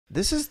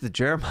This is the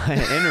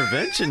Jeremiah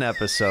intervention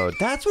episode.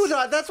 That's why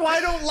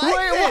I don't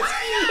like this.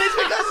 It's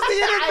because it's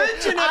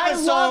the intervention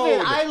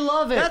episode. I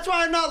love it. That's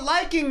why I'm not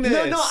liking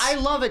this. No, I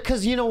love it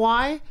because you know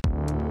why?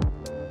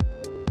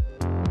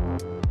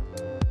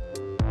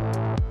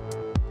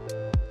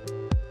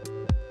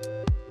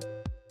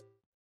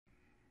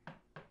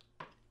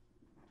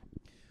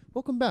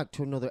 Welcome back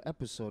to another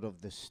episode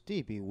of the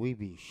Steebee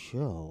Weebee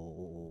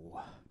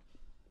Show.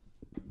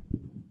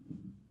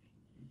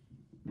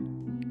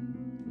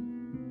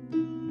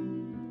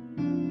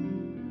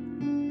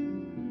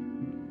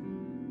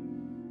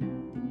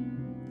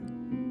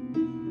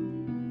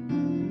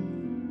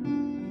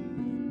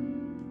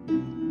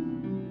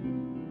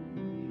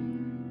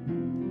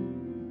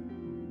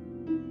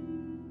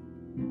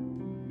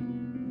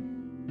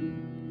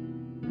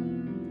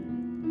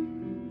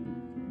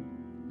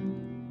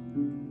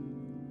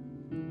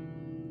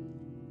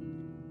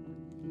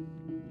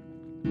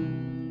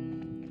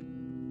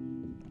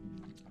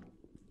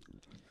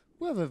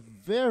 We have a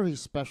very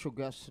special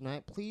guest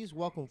tonight. Please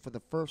welcome for the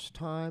first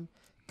time,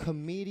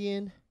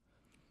 comedian,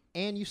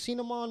 and you've seen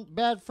him on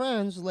Bad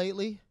Friends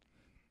lately,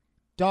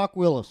 Doc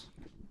Willis.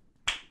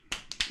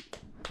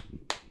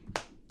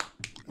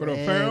 What up,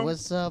 Hey, fam?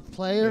 what's up,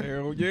 player?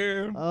 Hell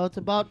yeah. Oh, it's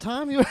about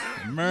time you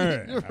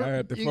Man, I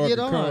had to you fucking get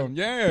on. come.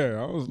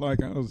 Yeah, I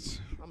was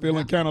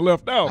feeling kind of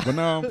left out, but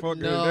now I'm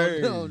fucking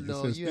No,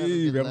 This is you haven't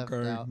Steve. been left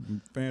Okay, out.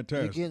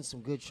 fantastic. You're getting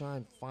some good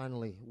shine,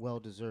 finally,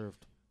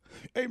 well-deserved.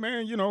 Hey,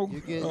 man, you know.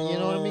 You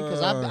know what I mean?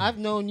 Because I've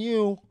known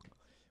you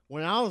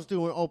when I was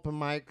doing open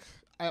mics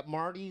at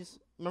Marty's.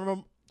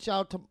 Remember, shout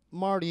out to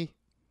Marty.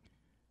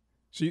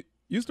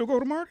 You still go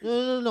to Marty?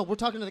 No, we're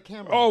talking to the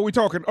camera. Oh, we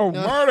talking. Oh,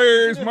 No.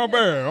 Marty's. My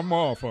bad. I'm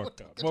all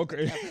fucked up.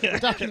 Okay. We're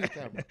talking to the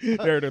camera.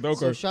 There it is. Okay.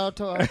 So shout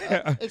out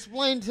to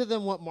explain to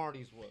them what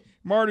Marty's was.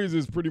 Marty's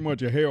is pretty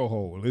much a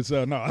hellhole. It's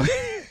no,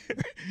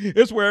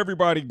 it's where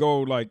everybody go,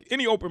 like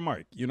any open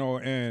mic, you know.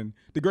 And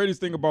the greatest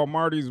thing about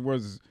Marty's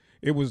was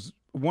it was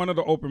one of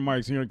the open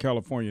mics here in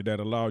California that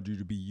allowed you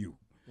to be you.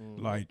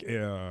 Like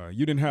you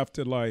didn't have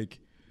to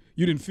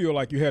you didn't feel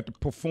like you had to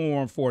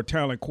perform for a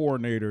talent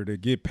coordinator to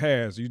get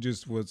past. You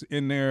just was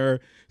in there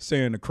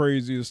saying the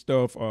craziest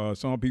stuff.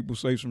 Some people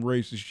say some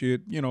racist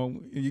shit. You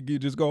know, you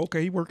just go,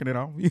 okay, he working it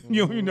out.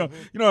 you know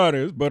how it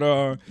is.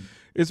 But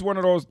it's one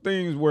of those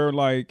things where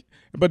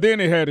but then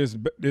it had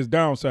this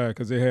downside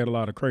because they had a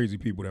lot of crazy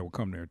people that would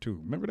come there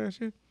too. Remember that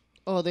shit?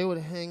 Oh, they would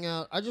hang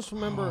out. I just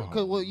remember,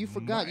 cause you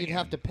forgot you'd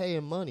have to pay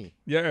him money.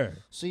 Yeah.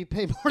 So you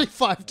pay Marty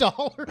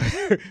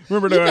 $5.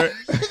 Remember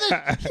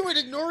that? He would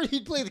ignore it.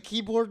 He'd play the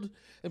keyboard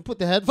and put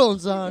the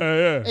headphones on.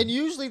 Yeah. And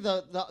usually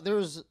there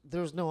was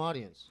no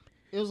audience.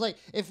 It was like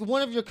if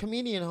one of your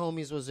comedian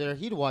homies was there,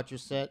 he'd watch your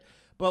set.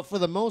 But for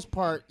the most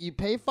part, you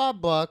pay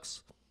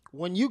 $5.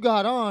 When you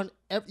got on,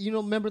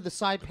 remember the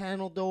side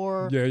panel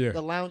door? Yeah.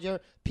 The lounge area?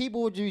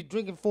 People would be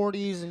drinking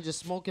 40s and just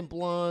smoking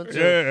blunts.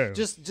 Yeah. Or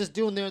just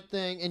doing their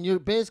thing. And you're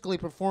basically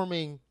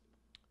performing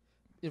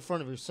in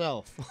front of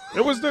yourself.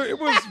 It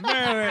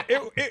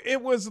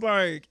was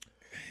like,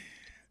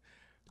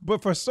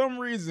 but for some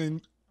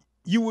reason,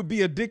 you would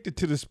be addicted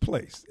to this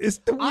place. It's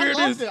the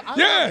weirdest.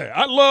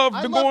 I loved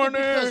I going loved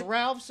it there. because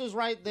Ralph's is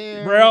right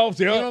there. Ralph's,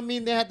 You yeah. know what I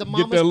mean? They had the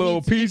mama's Get that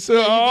little pizza. Yeah,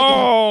 you get a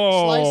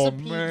slice Oh of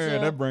pizza.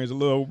 man, that brings a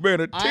little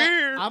bit of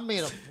tears. I made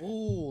a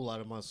fool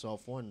out of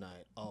myself one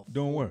night.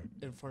 Doing what?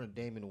 In front of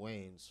Damon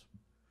Wayans.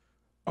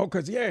 Oh,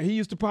 cause he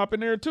used to pop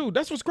in there too.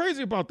 That's what's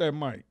crazy about that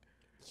mic.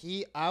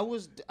 I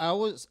was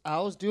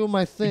doing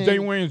my thing.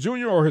 Damon Wayans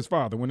Jr. or his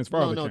father when his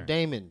father came?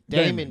 Damon.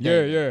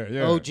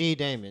 Yeah. OG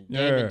Damon.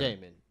 Yeah.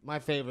 Damon. My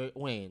favorite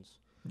Wayans.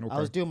 Okay. I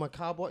was doing my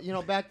cowboy.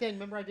 Back then,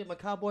 remember I did my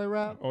cowboy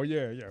rap? Oh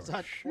yeah.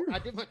 So I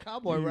did my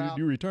cowboy rap.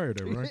 You retired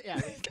there, right? Yeah.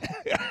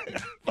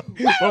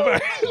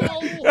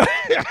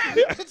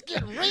 It's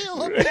getting real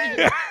up in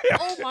here.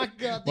 Oh my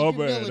God. My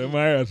bad, I'm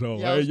an asshole.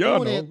 Yeah, I Hey, was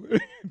y'all doing know.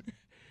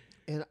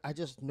 And I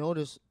just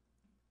noticed,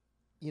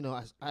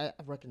 I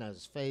recognize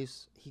his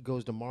face. He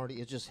goes to Marty.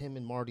 It's just him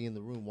and Marty in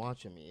the room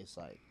watching me. It's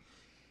like,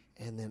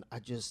 and then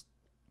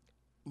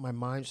my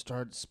mind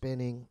started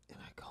spinning, and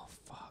I go,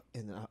 fuck.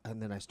 And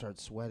then I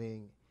started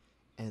sweating,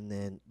 and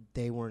then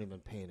they weren't even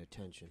paying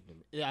attention to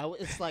me. Yeah,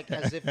 it's like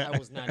as if I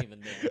was not even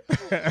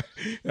there.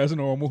 That's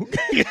normal.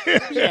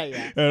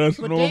 Yeah. That's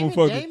But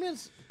normal.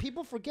 Damon's,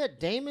 people forget,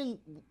 Damon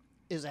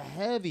is a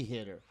heavy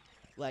hitter.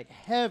 Like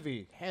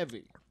heavy.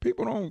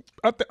 People don't.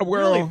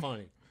 Really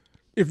funny.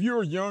 If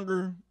you're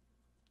younger,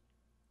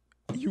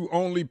 you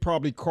only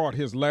probably caught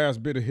his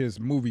last bit of his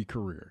movie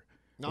career.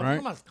 No, right?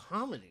 I'm talking about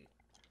comedy.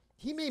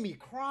 He made me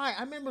cry.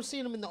 I remember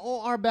seeing him in the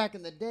OR back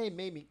in the day.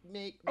 Made me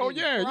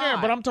cry.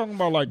 But I'm talking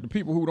about like the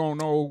people who don't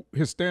know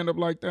his stand up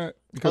like that.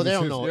 Because they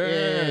don't know.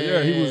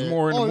 Yeah. He was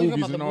more in the you're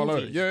talking movies about and the all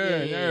movies.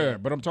 that. Yeah.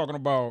 But I'm talking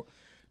about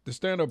the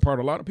stand up part.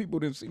 A lot of people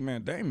didn't see.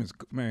 Man,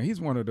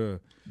 he's one of the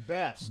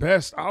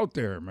best out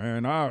there.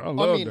 Man, I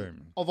love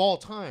Damon of all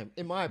time.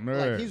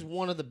 He's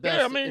one of the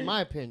best in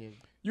my opinion.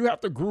 You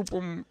have to group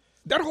them.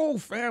 That whole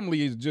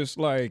family is just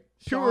like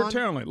pure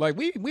talent. Like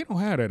we don't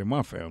have that in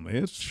my family.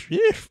 It's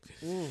shit.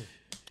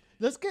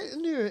 Let's get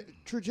into your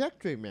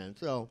trajectory, man.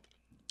 So,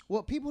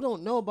 what people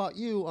don't know about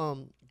you,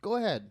 go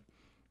ahead.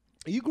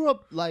 You grew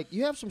up, like,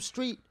 you have some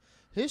street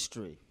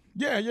history.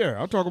 Yeah.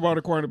 I talk about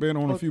it quite a bit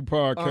on a few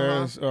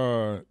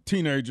podcasts.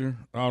 Teenager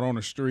out on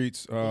the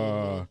streets,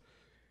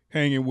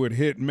 hanging with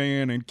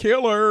hitmen and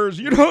killers.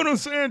 You know what I'm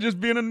saying? Just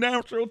being a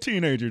natural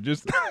teenager.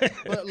 Just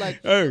But,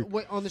 like, hey.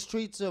 on the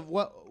streets of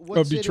what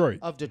Of city? Detroit.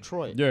 Of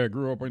Detroit. Yeah,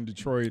 grew up in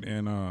Detroit,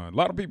 and a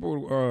lot of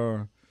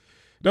people.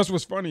 That's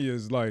what's funny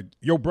is like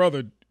your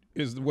brother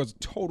was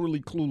totally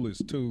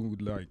clueless too.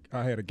 Like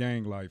I had a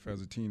gang life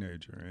as a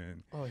teenager,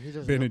 and he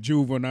doesn't been know. a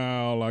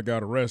juvenile. I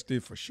got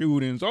arrested for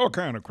shootings, all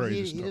kind of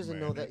crazy stuff. He doesn't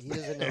man. know that.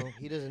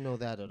 He doesn't know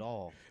that at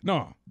all.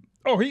 No.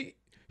 Oh, he.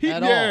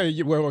 At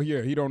Yeah. all. Well,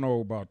 yeah. He don't know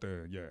about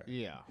the. Yeah.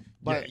 Yeah.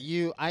 But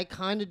I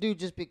kind of do,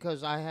 just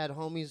because I had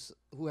homies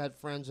who had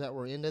friends that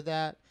were into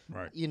that.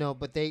 Right. You know,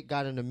 but they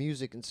got into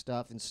music and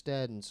stuff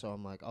instead, and so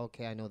I'm like,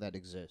 okay, I know that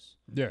exists.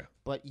 Yeah.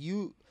 But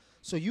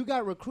so you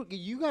got recruited.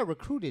 You got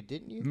recruited,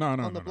 didn't you? No.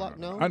 On the block,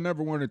 no. I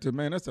never wanted to.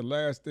 Man, that's the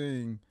last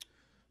thing.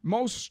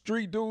 Most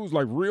street dudes,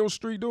 like real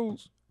street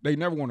dudes, they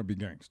never want to be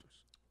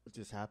gangsters. It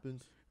just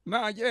happens.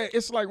 Nah, yeah,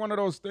 it's like one of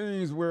those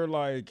things where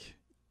like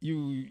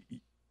you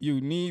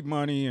need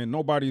money and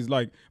nobody's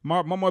like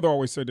my mother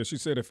always said that. She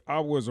said if I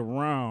was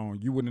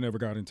around, you would have never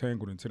got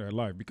entangled into that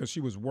life because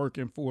she was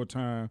working full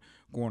time,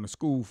 going to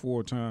school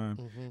full time,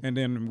 and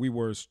then we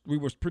were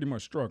pretty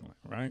much struggling,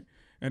 right?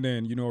 And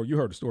then you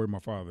heard the story of my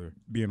father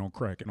being on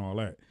crack and all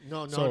that.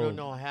 No,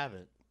 I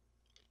haven't.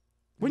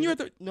 When you at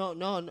the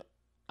no.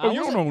 Oh,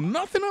 you don't know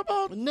nothing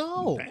about?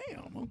 No.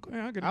 Damn.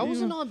 Okay, I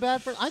wasn't on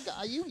Bad Friends.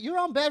 You're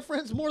on Bad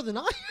Friends more than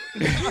I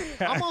am.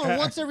 I'm on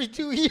once every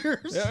 2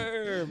 years.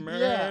 Yeah, man.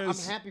 Yeah, I'm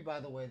happy, by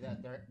the way,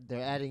 that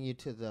they're adding you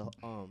to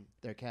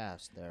their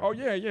cast there. Oh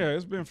yeah,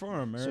 it's been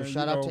fun, man. So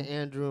shout out to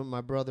Andrew and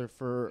my brother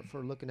for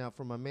looking out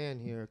for my man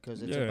here,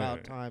 because it's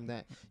about time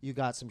that you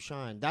got some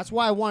shine. That's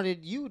why I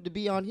wanted you to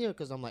be on here,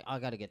 because I'm like, I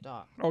got to get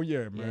Doc. Oh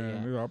yeah,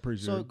 man. Yeah, I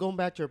appreciate it. So going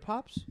back to your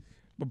pops?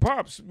 But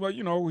Pops, well,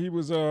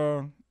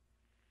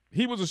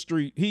 he was a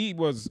street. He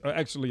was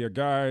actually a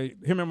guy.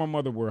 Him and my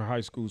mother were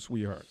high school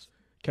sweethearts.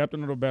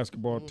 Captain of the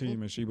basketball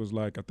team, and she was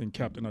like, I think,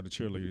 captain of the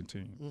cheerleading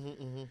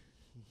team.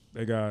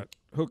 They got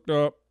hooked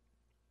up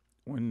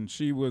when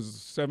she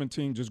was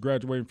 17, just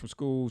graduating from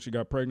school. She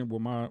got pregnant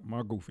with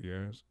my goofy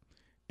ass,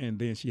 and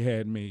then she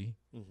had me.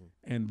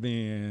 And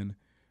then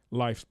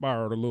life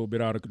spiraled a little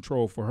bit out of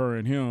control for her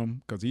and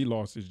him because he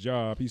lost his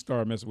job. He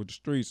started messing with the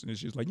streets, and then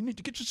she's like, you need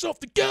to get yourself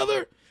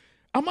together.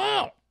 I'm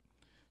out.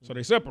 So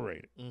they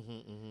separated.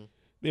 Then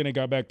they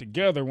got back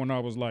together when I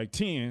was like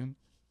 10,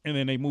 and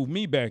then they moved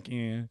me back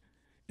in,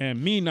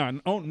 and me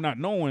not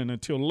knowing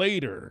until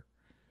later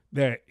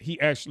that he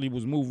actually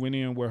was moving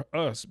in with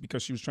us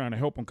because she was trying to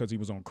help him because he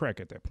was on crack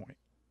at that point.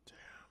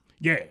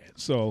 Damn. Yeah.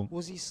 So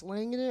was he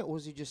slanging it, or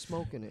was he just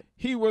smoking it?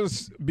 He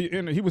was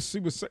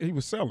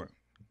selling.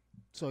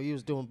 So he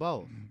was doing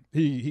both.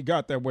 He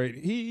got that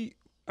way.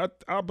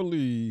 I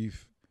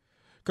believe,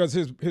 because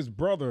his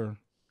brother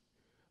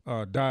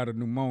died of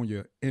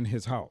pneumonia in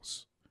his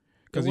house.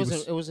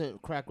 It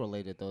wasn't crack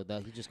related though.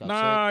 That he just got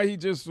sick. sick. He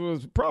just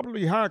was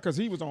probably high because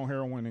he was on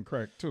heroin and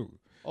crack too.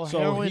 Oh, so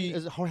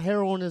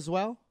heroin as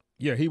well?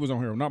 Yeah, he was on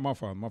heroin. Not my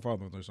father. My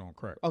father was on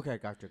crack. Okay,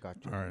 gotcha.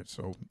 All right,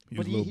 so he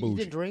but was a little bougie. He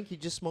didn't drink. He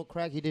just smoked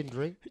crack. He didn't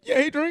drink.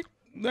 Yeah, he drank.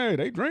 Yeah,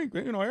 they drink.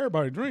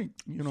 Everybody drink.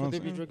 So they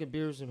be drinking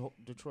beers in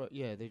Detroit.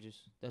 Yeah,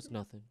 that's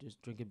nothing. Just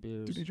drinking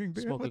beers. Did they drink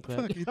beer? Smoking What the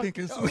crack. fuck you think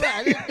it's?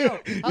 I didn't know.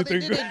 How they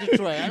did in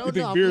Detroit? I don't you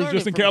think know. beer is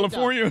just in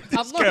California?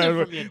 I'm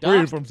learning from you, Doc. Where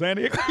you from, San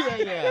Diego?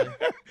 Yeah.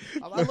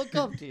 I look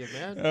up to you,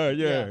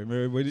 man.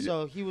 Man.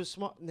 So he was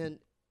smart. And then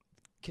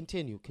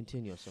continue.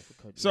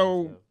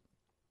 So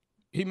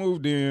he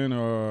moved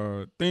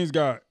in. Things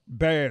got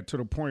bad to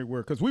the point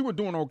where, because we were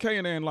doing okay,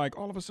 and then like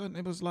all of a sudden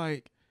it was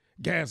like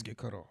gas get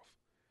cut off.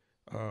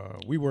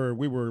 We were.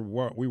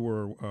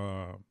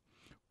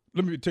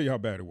 Let me tell you how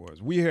bad it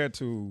was. We had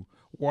to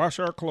wash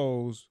our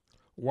clothes,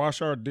 wash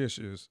our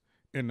dishes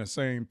in the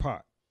same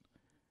pot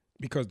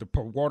because the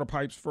water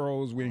pipes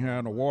froze. We didn't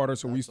have no water,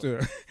 so we used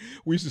to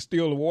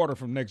steal the water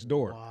from next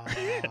door. Wow.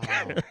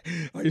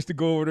 I used to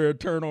go over there and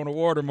turn on the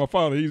water. My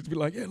father used to be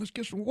like, "Yeah, let's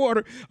get some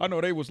water." I know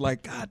they was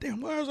like, "God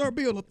damn, why is our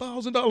bill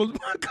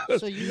 $1,000?"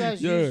 So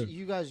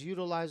you guys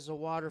utilize the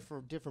water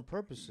for different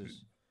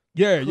purposes.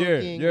 Yeah.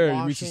 Cooking, We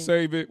used to washing.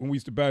 save it when we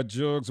used to buy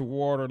jugs of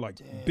water, like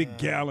big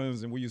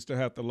gallons, and we used to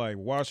have to like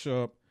wash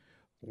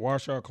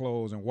our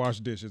clothes and wash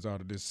dishes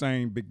out of this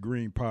same big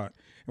green pot,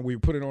 and we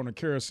put it on a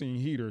kerosene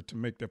heater to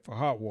make that for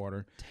hot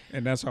water,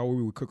 and that's how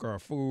we would cook our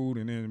food.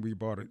 And then we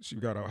bought it. She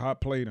got a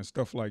hot plate and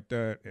stuff like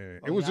that, and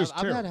it was just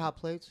terrible. I've had hot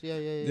plates. Yeah.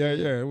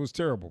 It was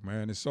terrible,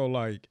 man. And so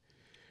like,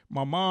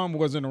 my mom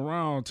wasn't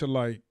around to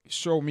like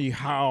show me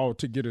how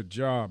to get a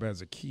job as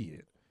a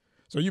kid.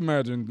 So you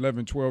imagine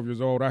 11, 12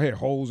 years old, I had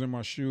holes in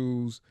my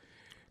shoes,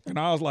 and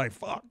I was like,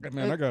 fuck,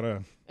 man, I got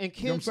to, and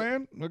kids, you know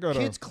what I'm saying?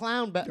 Kids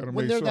clown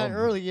when they're that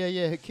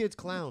early, kids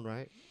clown,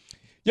 right?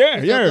 Yeah,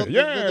 They'll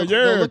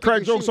look at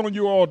Crack your jokes shoe. on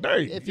you all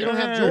day. If you don't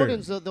have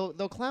Jordans,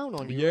 they'll clown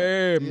on you.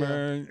 Yeah, right?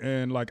 man.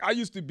 And like I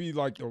used to be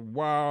like a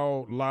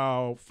wild,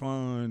 loud,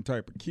 fun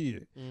type of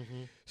kid.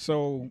 Mm-hmm.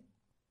 So,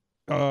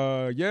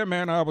 yeah,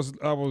 man, I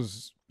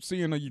was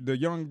seeing the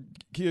young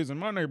kids in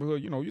my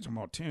neighborhood. You know, you're talking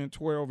about 10,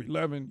 12,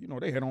 11. You know,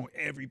 they had on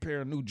every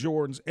pair of new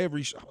Jordans,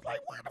 every. I was like,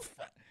 what the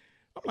fuck?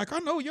 I'm like, I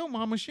know your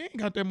mama. She ain't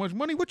got that much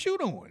money. What you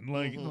doing?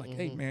 Like,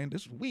 hey, man,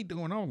 this is what we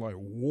doing. I was like,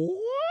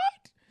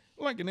 what?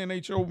 Like, and then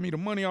they showed me the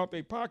money out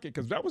their pocket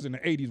because that was in the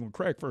 80s when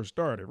crack first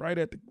started. Right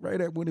at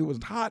when it was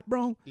hot,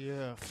 bro.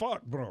 Yeah.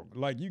 Fuck, bro.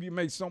 Like you can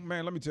make something,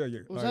 man. Let me tell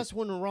you. Was that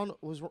when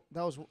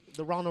that was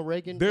the Ronald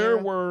Reagan? There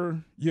era? were,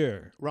 yeah.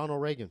 Ronald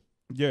Reagan.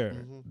 Yeah.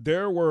 Mm-hmm.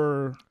 There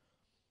were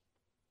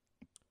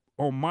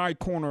on my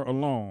corner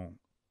alone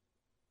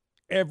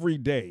every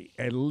day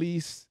at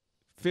least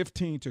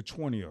 15 to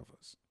 20 of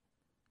us.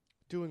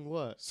 Doing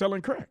what?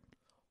 Selling crack.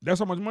 That's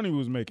how much money we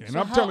was making. And So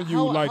I'm telling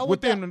you, like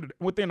within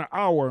an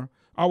hour,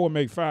 I would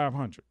make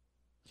 500.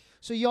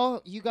 So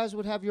you guys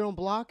would have your own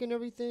block and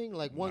everything?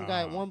 Like one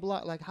guy at one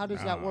block? Like how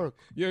does that work?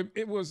 Yeah,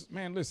 it was,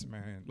 man, listen,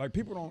 man. Like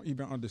people don't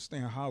even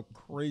understand how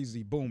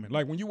crazy booming.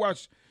 Like when you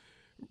watch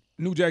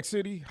New Jack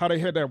City, how they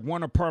had that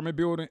one apartment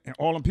building and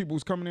all them people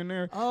was coming in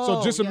there.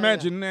 So just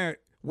imagine that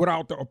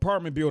without the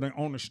apartment building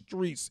on the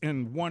streets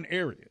in one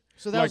area.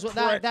 So that was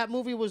that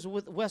movie was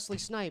with Wesley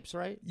Snipes,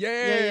 right?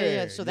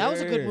 Yeah. So that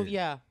was a good movie,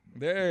 yeah.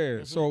 Yeah.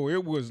 Mm-hmm. So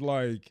it was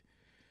like,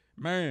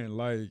 man,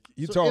 like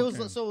you so talking.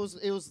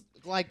 It was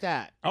like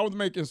that. I was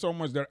making so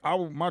much that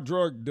my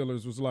drug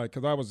dealers was like,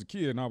 because I was a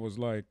kid and I was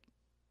like,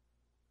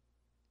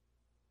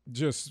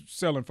 just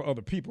selling for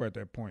other people at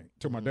that point.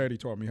 Till my daddy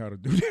taught me how to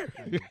do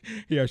that.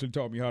 He actually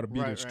taught me how to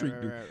be the street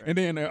dude. Right. And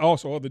then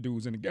also other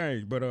dudes in the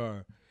gang. But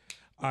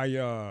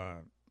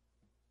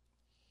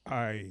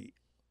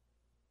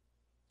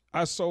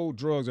I sold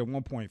drugs at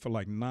one point for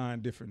like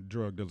 9 different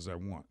drug dealers at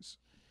once.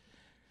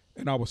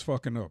 And I was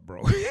fucking up,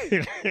 bro.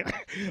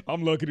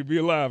 I'm lucky to be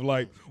alive.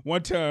 Like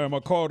one time I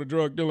called a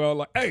drug dealer. I was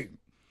like, hey,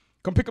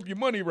 come pick up your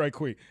money right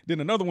quick. Then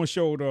another one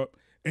showed up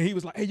and he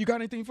was like, hey, you got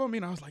anything for me?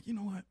 And I was like, you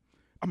know what?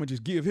 I'm going to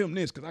just give him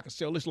this because I can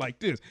sell this like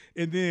this.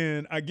 And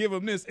then I give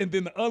him this. And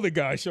then the other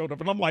guy showed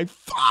up and I'm like,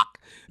 fuck.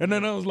 And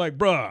then I was like,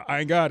 bruh, I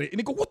ain't got it. And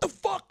he go, what the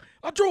fuck?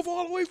 I drove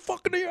all the way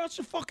fucking here. I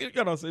should fucking,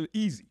 I said,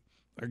 easy.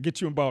 I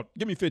get you in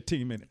give me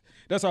 15 minutes.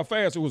 That's how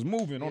fast it was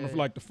moving on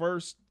like the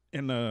first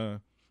and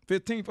the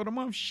 15th of the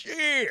month.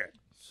 Shit.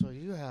 So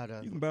you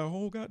can buy a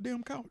whole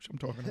goddamn couch. I'm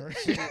talking right.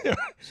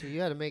 So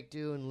you had to make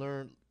do and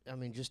learn. I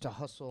mean, just to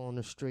hustle on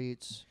the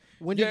streets.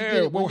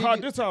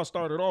 This how I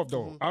started off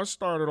though. Mm-hmm. I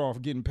started off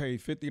getting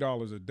paid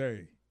 $50 a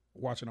day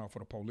watching out for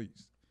the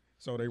police.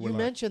 So they were You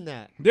mentioned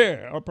that.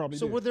 Yeah, I probably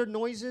So did. were there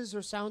noises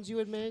or sounds you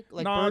would make?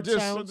 Like bird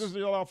sounds? just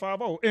yell out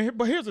 5-0.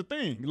 But here's the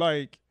thing,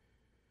 like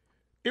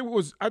it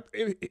was I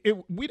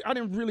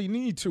didn't really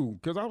need to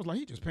because I was like,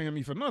 he just paying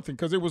me for nothing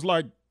because it was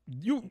like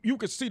you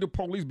could see the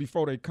police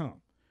before they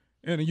come.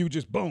 And then you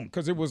just boom,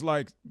 because it was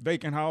like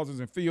vacant houses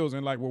and fields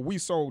and like where we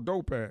sold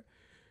dope at,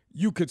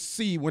 you could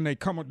see when they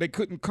come, they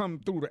couldn't come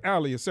through the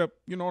alley except,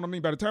 you know what I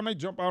mean? By the time they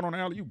jump out on the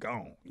alley, you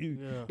gone.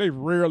 They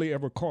rarely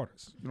ever caught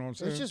us. You know what I'm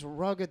saying? It's just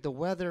rugged. The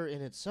weather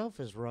in itself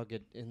is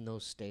rugged in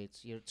those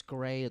states. It's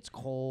gray, it's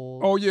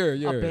cold. Oh, yeah.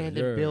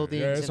 Abandoned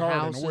buildings it's and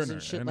hard houses in the winter,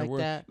 and shit like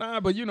that. Nah,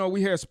 but you know,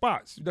 we had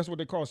spots. That's what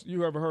they call,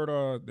 you ever heard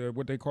of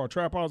what they call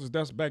trap houses?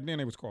 That's back then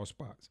they was called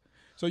spots.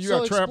 So you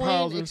got trap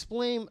houses.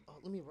 Explain.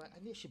 Let me write.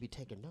 I should be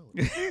taking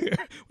notes.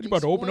 You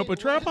about to open up a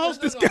trap house?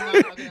 This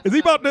guy is he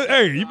about to?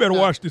 Hey, you better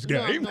watch this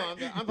guy.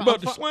 I'm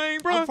about to swing,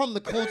 bro. I'm from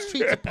the cold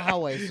streets of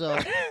Poway, so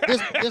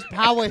this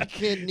Poway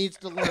kid needs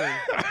to learn.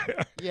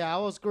 Yeah, I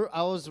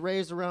was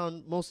raised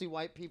around mostly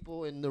white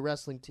people in the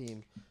wrestling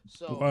team.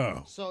 So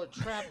wow. So a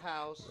trap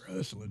house.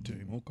 Wrestling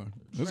team. Okay,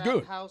 that's trap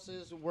good.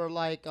 Houses were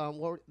like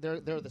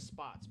they're the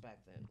spots back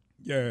then.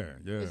 Yeah.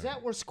 Is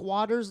that where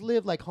squatters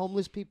live? Like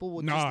homeless people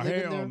would just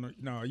live in there?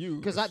 No,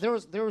 because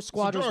there were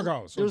squatters. Drug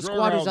house. There were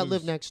squatters that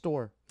lived next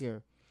door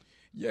here.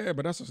 Yeah,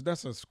 but that's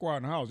a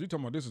squatting house. You're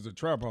talking about this is a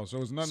trap house,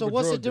 so it's nothing. So but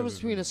what's the drug difference dealers.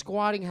 between a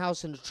squatting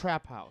house and a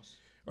trap house?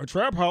 A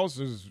trap house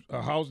is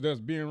a house that's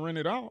being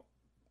rented out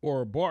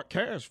or bought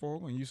cash for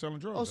when you selling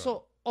drugs.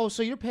 So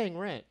you're paying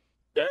rent.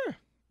 Yeah.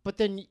 But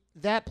then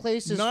that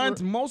place is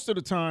most of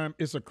the time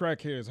it's a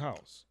crackhead's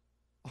house.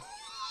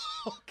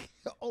 Okay.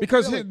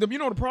 Because you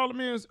know the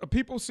problem is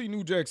people see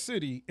New Jack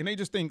City and they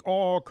just think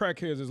all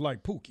crackheads is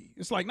like Pookie.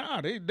 It's like nah,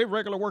 they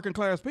regular working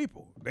class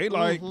people. They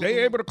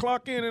they able to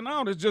clock in and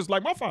out. It's just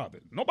like my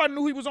father. Nobody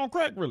knew he was on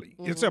crack really,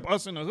 except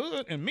us in the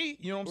hood and me.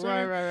 You know what I'm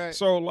saying? Right.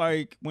 So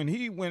like when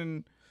he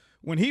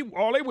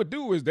all they would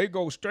do is they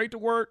go straight to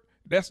work.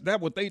 That's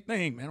what they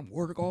think, man. I'm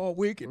work all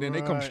week, and then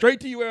they come straight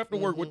to you after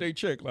work with their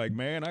check. Like,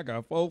 man, I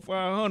got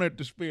 $400-500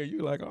 to spare.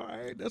 You like, all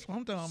right, that's what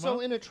I'm talking about. So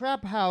in a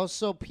trap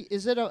house,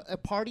 is it a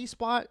party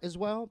spot as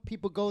well?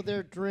 People go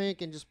there,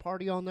 drink, and just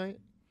party all night,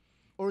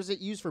 or is it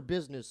used for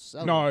business?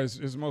 Selling? No,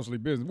 it's mostly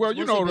business. Well,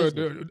 you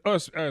know,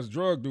 us as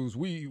drug dudes,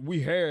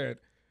 we had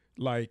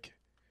like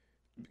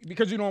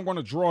because you don't want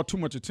to draw too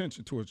much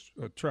attention to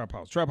a trap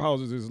house. Trap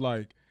houses is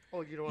like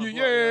Oh, you don't.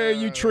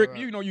 You trick.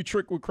 Right. You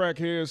trick with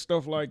crackheads,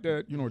 stuff like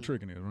that. You know what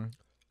tricking is, right?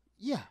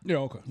 Yeah. Yeah.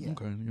 Okay. Yeah.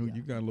 Okay.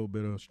 You got a little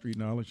bit of street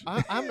knowledge.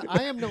 I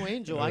am no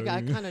angel. I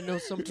kind of know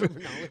some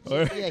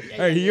terminology.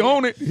 Hey, he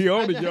own it. He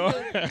own it, y'all.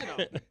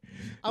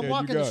 I'm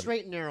walking the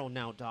straight and narrow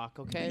now, Doc.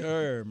 Okay.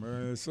 Yeah,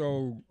 man.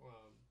 So,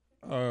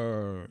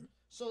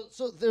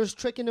 So there's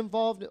tricking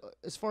involved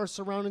as far as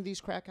surrounding these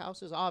crack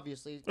houses,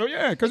 obviously. Oh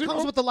yeah, because it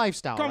comes with the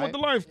lifestyle. With the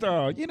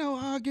lifestyle. You know,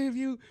 I'll give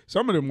you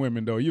some of them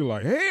women though. You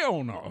like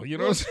hell no. You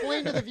know. Well,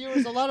 explain to the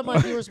viewers. A lot of my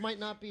viewers might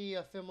not be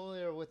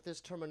familiar with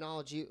this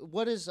terminology.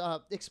 What is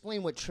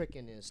explain what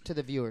tricking is to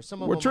the viewers?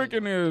 Some of what them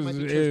tricking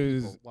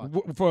is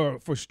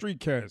for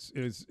street cats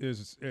is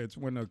it's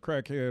when a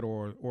crackhead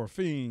or a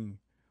fiend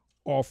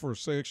offer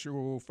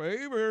sexual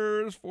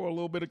favors for a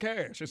little bit of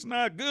cash. It's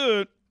not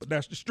good, but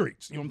that's the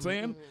streets. You know what I'm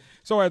saying?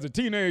 So as a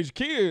teenage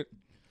kid,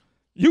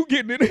 you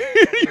getting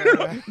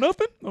it?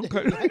 Nothing?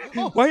 Okay.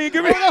 Why you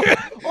give me?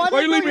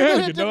 Why you leave me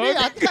hanging, dog?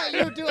 I thought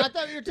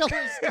you were telling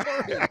a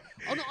story.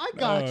 Oh no, I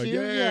got you.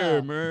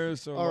 Yeah, man.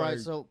 So all right,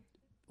 so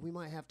we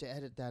might have to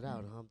edit that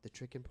out, huh? The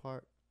tricking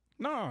part.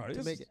 No,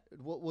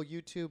 will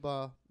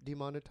YouTube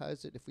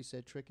demonetize it if we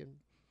said tricking?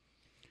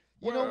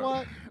 You know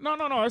what?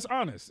 No. It's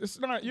honest. It's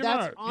not. You're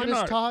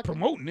not talk.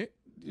 Promoting it.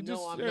 I'm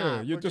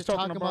not. We're just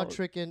talking about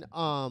tricking.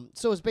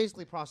 So it's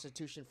basically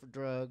prostitution for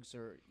drugs,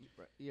 or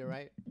you're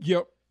right.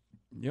 Yep.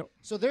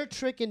 So they're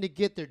tricking to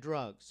get their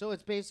drugs. So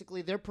it's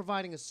basically they're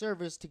providing a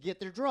service to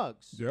get their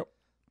drugs. Yep.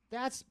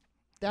 That's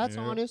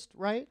honest,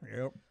 right?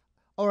 Yep.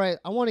 All right.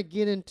 I want to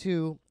get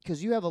into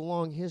because you have a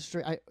long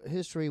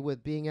history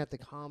with being at the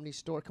Comedy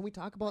Store. Can we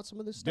talk about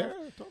some of this stuff?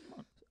 Yeah, talk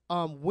about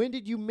it. When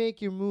did you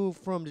make your move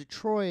from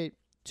Detroit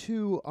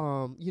to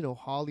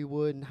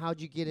Hollywood, and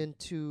how'd you get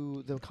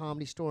into the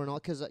Comedy Store and all?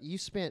 Because you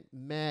spent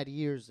mad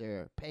years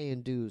there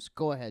paying dues.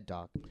 Go ahead,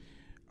 Doc.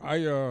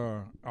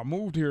 I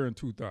moved here in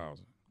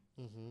 2000,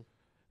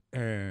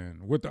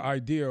 and with the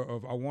idea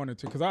of I wanted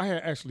to, because I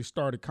had actually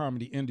started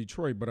comedy in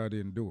Detroit, but I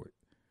didn't do it.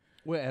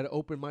 Where at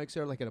open mics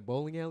there, like at a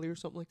bowling alley or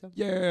something like that?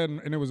 Yeah,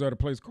 and it was at a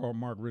place called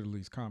Mark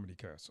Ridley's Comedy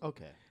Castle.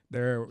 Okay.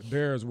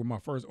 There's where my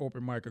first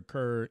open mic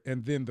occurred,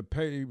 and then the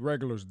paid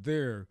regulars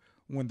there,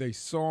 when they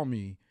saw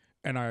me.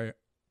 And I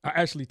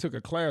actually took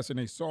a class, and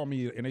they saw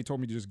me, and they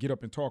told me to just get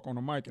up and talk on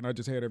the mic, and I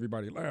just had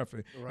everybody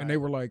laughing. Right. And they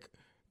were like,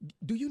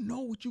 "Do you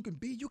know what you can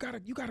be? You gotta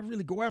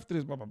really go after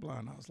this, blah blah blah."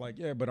 And I was like,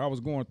 "Yeah," but I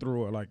was going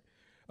through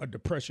a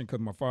depression because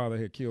my father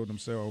had killed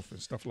himself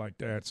and stuff like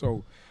that.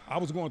 So I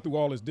was going through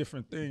all these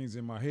different things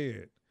in my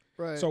head.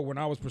 Right. So when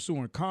I was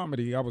pursuing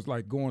comedy, I was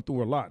like going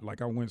through a lot.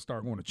 Like I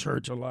started going to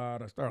church a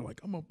lot. I started like,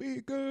 I'm gonna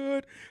be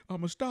good. I'm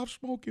gonna stop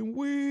smoking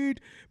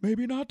weed.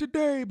 Maybe not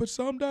today, but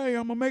someday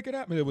I'm gonna make it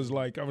happen. It was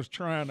like I was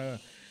trying to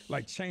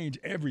like change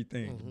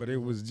everything, but it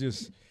was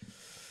just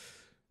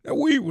that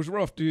weed was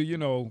rough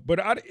to, but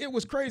it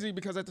was crazy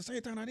because at the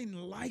same time I didn't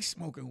like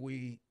smoking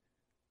weed,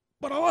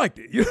 but I liked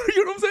it. You know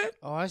what I'm saying?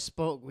 Oh, I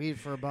smoked weed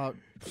for about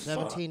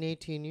 17,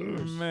 18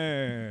 years.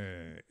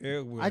 Man,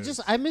 it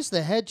was. I miss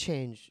the head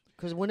change.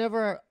 Because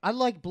whenever I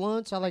like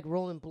blunts, I like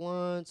rolling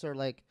blunts, or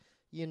like,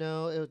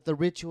 the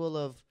ritual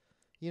of,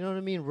 you know what I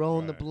mean?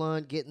 Rolling the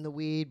blunt, getting the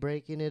weed,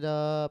 breaking it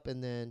up.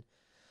 And then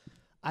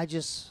I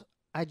just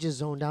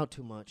zoned out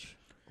too much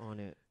on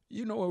it.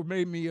 You know what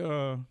made me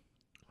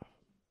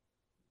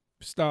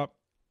stop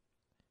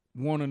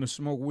wanting to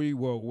smoke weed?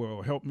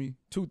 Well, help me.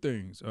 Two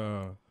things.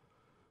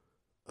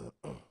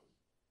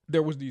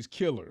 There was these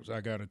killers I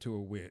got into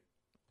it with.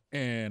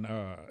 And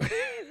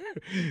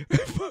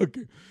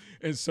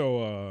and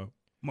so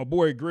my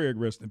boy Greg,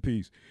 rest in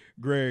peace,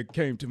 Greg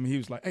came to me. He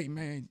was like, "Hey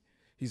man,"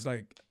 he's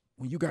like,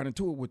 "when you got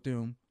into it with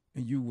them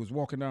and you was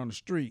walking down the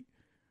street,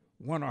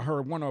 I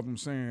heard one of them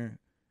saying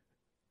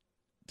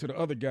to the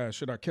other guy,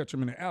 'Should I catch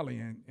him in the alley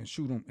and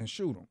shoot him?'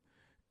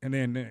 And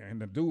then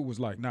the dude was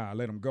like, 'Nah,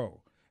 let him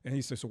go.' And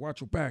he said, 'So watch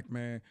your back,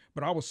 man.'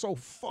 But I was so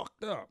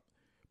fucked up.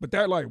 But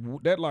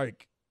that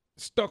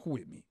stuck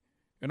with me.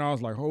 And I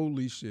was like,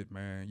 holy shit,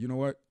 man. You know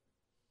what?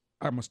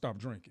 I'm going to stop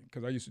drinking.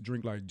 Because I used to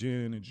drink like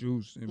gin and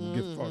juice and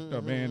get fucked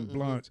up and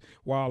blunts,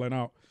 wilding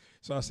out.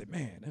 So I said,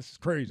 man, this is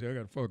crazy. I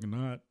got a fucking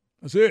knot.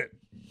 That's it.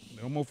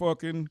 No more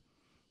fucking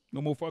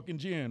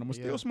gin. I'm going to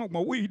still smoke my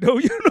weed, though.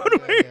 You know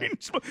what I mean?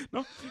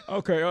 No?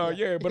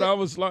 Okay, but I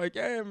was like,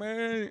 yeah,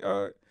 man,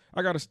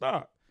 I got to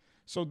stop.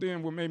 So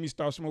then what made me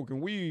stop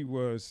smoking weed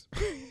was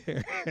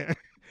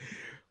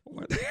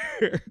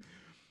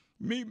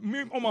me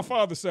on my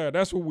father's side,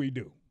 that's what we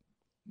do.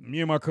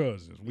 Me and my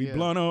cousins. We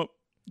blunt up,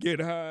 get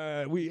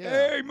high.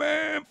 Hey,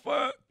 man,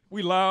 fuck.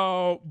 We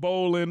loud,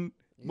 bowling,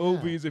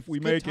 movies if we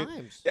make it.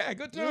 Yeah,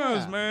 good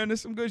times, man.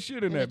 There's some good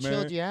shit in that, man.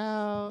 Chilled you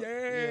out.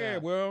 Yeah,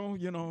 well,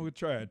 we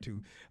tried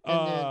to.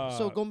 And then,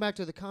 so going back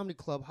to the comedy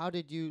club, how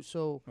did you?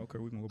 Okay,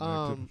 we can go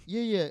back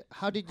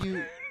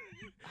to.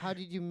 How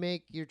did you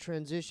make your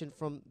transition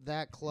from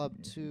that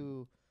club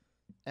to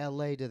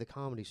L.A. to the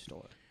Comedy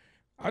Store?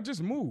 I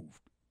just moved.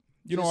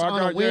 You're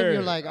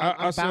like,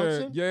 I'm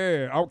said,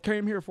 I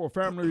came here for a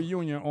family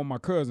reunion on my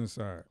cousin's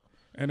side.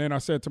 And then I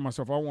said to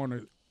myself, I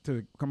wanted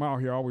to come out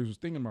here. I always was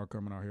thinking about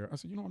coming out here. I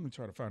said, I'm going to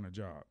try to find a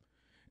job.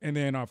 And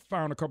then I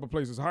found a couple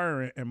places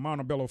hiring, and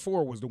Montebello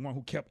Ford was the one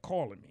who kept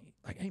calling me.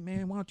 Like, hey,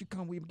 man, why don't you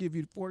come? We'll give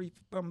you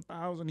 40-something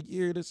thousand a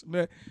year, this and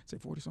that. I say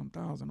 40-something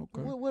thousand,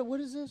 okay.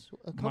 What is this?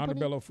 A company?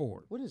 Montebello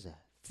Ford. What is that?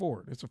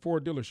 Ford. It's a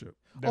Ford dealership.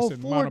 That's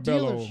in Ford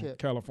Montebello, dealership.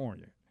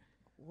 California.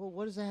 Well,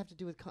 what does that have to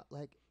do with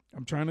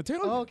I'm trying to tell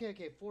you. Oh,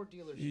 okay. Ford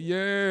dealership. Yeah.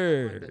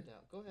 I'll write that down.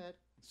 Go ahead.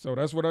 So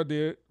that's what I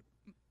did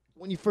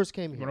When you first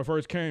came here. when I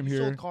first came You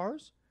here. sold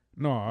cars?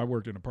 No, I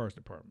worked in the parts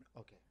department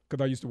Okay.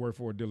 because I used to work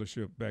for a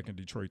dealership back in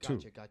Detroit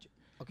too. Gotcha.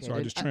 Okay. So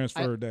I just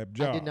transferred that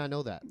job. I did not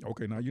know that.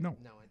 Okay, now you know.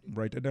 Now I do.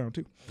 Write that down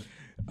too.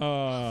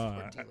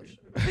 Ford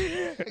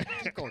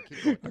dealership. keep going.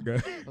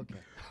 Okay. Okay.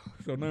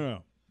 So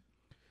now,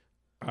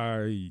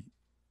 I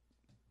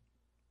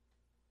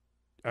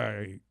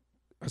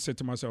said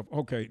to myself,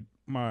 okay,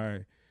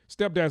 my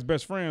stepdad's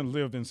best friend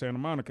lived in Santa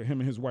Monica, him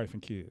and his wife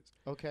and kids.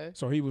 Okay.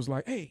 So he was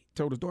like, hey,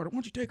 told his daughter, why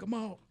don't you take them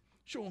out?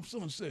 Show them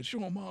Sunset, show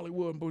them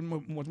Hollywood,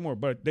 and much more.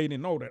 But they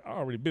didn't know that. I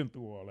already been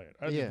through all that.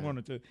 I just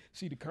wanted to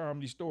see the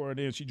Comedy Store, and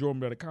then she drove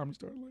me to the Comedy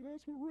Store. I was like,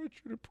 that's what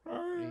Richard and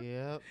Pryor.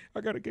 Yeah.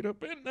 I got to get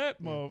up in that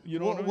mug. You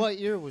know what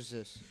year was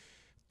this?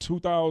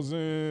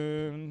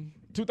 2000,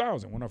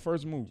 when I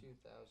first moved.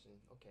 2000.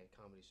 Okay,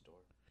 Comedy Store.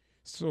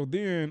 So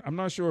then, I'm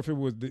not sure if it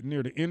was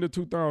near the end of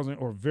 2000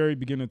 or very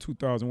beginning of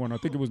 2001. I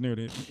think it was near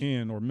the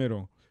end or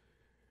middle,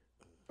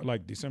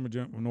 like December,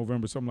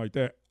 November, something like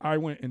that. I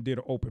went and did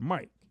an open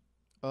mic.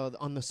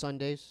 On the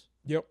Sundays?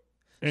 Yep.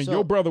 And So-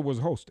 your brother was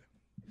hosting.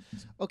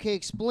 Okay,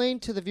 explain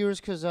to the viewers,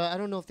 because I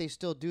don't know if they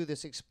still do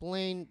this.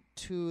 Explain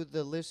to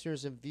the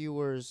listeners and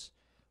viewers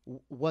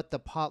what the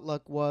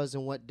potluck was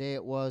and what day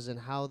it was and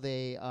how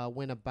they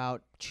went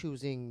about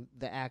choosing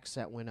the acts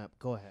that went up.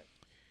 Go ahead.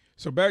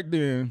 So back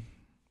then,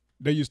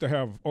 they used to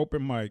have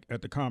open mic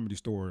at the Comedy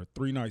Store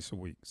 3 nights a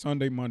week,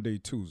 Sunday, Monday,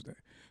 Tuesday.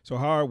 So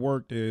how it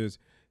worked is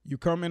you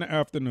come in the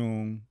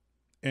afternoon,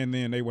 and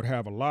then they would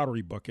have a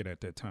lottery bucket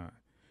at that time.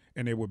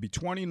 And there would be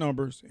 20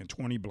 numbers and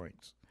 20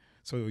 blanks.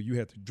 So you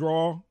had to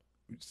draw,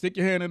 stick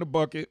your hand in the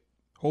bucket.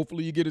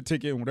 Hopefully you get a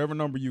ticket, and whatever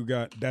number you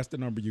got, that's the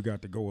number you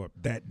got to go up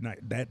that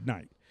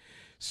night.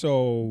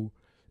 So,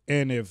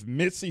 and if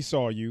Missy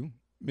saw you,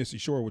 Missy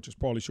Shore, which is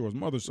Pauly Shore's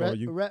mother, saw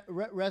you.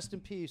 Rest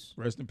in peace.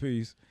 Rest in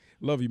peace.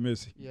 Love you,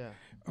 Missy.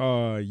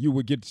 Yeah. You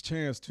would get the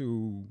chance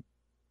to,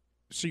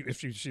 if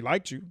she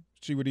liked you,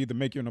 she would either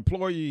make you an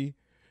employee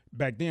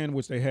back then,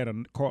 which they had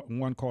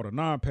one called a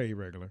non-pay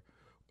regular,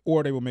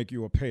 or they will make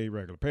you a paid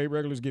regular. Paid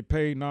regulars get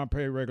paid.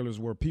 Non-paid regulars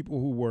were people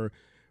who were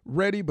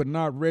ready but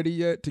not ready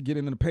yet to get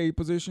into the paid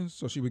positions.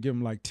 So she would give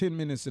them like 10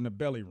 minutes in the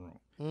belly room.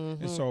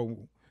 Mm-hmm. And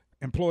so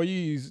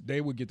employees, they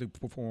would get to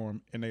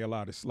perform, and they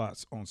allowed the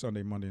slots on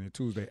Sunday, Monday, and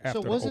Tuesday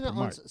after So wasn't the it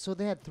open on? mic. So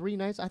they had 3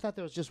 nights. I thought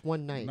there was just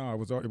one night. No, it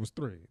was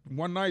 3.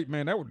 One night,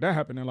 man, that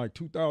happened in like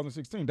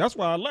 2016. That's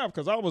why I left,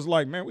 because I was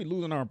like, man, we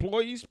losing our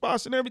employee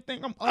spots and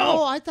everything. I'm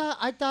Oh, out.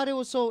 I thought it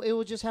was so it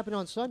would just happen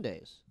on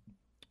Sundays.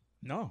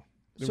 No.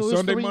 It So was it was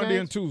Sunday, 3 Monday,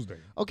 and nights? Tuesday.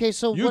 Okay,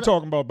 so You what?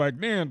 talking about back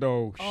then,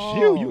 though. Oh.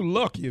 Shoot, you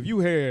lucky if you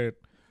had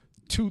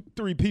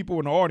 2-3 people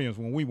in the audience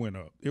when we went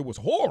up. It was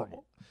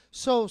horrible.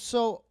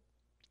 So,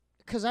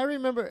 because I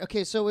remember.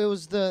 Okay, so it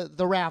was the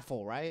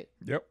raffle, right?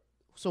 Yep.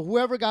 So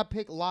whoever got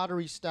picked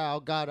lottery style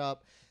got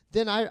up.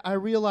 Then I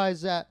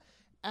realized that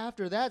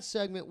after that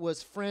segment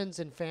was friends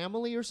and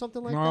family or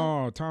something like that.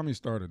 No, Tommy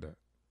started that.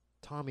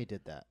 Tommy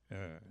did that.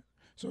 Yeah.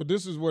 So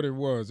this is what it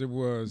was. It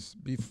was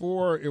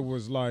before, it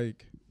was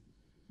like,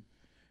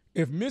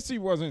 if Missy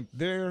wasn't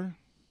there,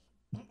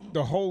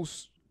 the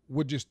host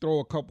would just throw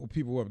a couple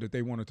people up that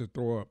they wanted to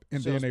throw up,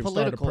 and So then it they was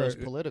started political, it was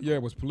political. Yeah,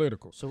 it was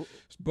political. So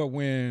But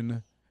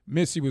when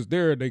Missy was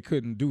there, they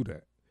couldn't do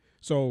that.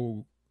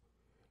 So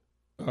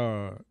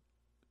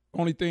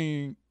only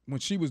thing, when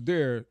she was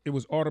there, it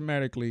was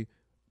automatically,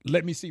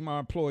 let me see my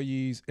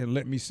employees and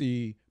let me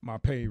see my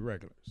paid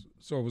regulars.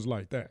 So it was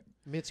like that.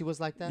 Mitzi was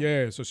like that.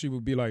 Yeah, so she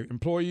would be like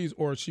employees,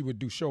 or she would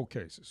do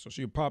showcases. So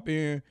she would pop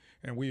in,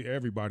 and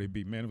everybody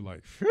be, man, it was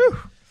like, phew.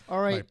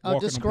 All right. Like walking on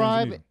pins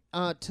Describe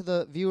and to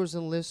the viewers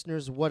and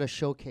listeners what a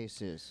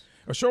showcase is.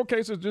 A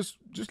showcase is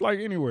just like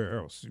anywhere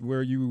else,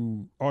 where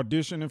you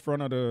audition in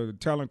front of the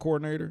talent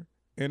coordinator,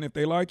 and if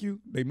they like you,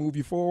 they move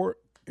you forward,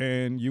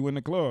 and you in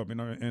the club.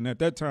 And at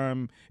that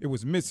time, it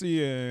was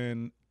Missy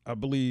and I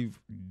believe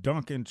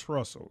Duncan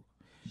Trussell.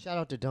 Shout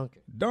out to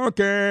Duncan.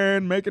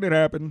 Duncan, making it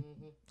happen.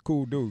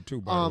 Cool dude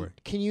too, by the way.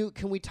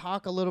 Can we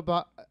talk a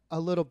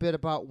little bit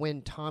about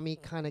when Tommy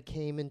kind of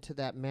came into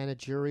that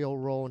managerial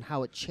role and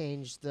how it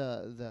changed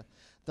the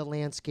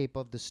landscape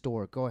of the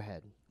store? Go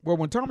ahead. Well,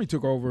 when Tommy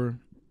took over,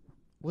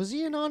 Was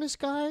he an honest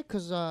guy?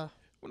 Because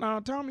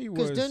Tommy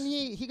was. didn't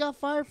he got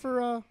fired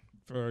for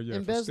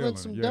embezzling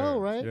some dough,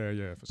 right?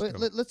 Yeah. For But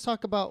stealing. let's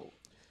talk about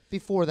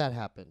before that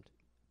happened.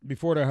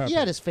 Before that happened, He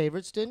had his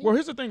favorites, didn't he? well,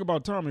 here's the thing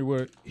about Tommy.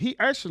 Where he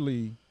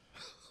actually,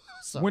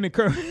 Sorry. when it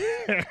comes,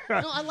 No,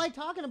 I like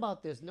talking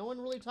about this. No one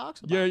really talks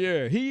about it.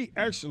 yeah, he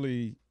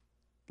actually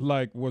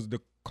was the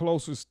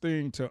closest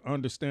thing to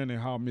understanding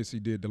how Missy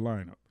did the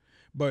lineup.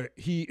 But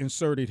he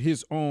inserted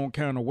his own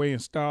kind of way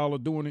and style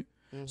of doing it.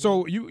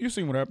 So you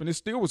seen what happened. It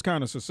still was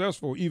kind of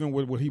successful even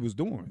with what he was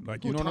doing.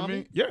 Like, you know what I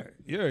mean?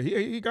 Yeah.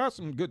 He got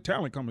some good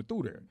talent coming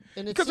through there.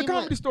 Because the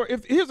Comedy Store,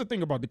 here's the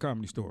thing about the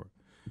Comedy Store.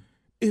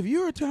 If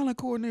you're a talent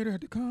coordinator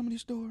at the Comedy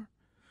Store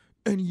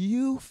and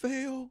you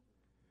fail,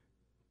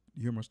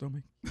 you hear my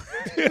stomach?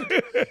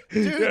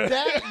 Dude,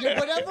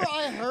 whatever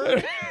I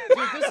heard,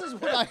 dude, this is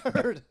what I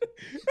heard.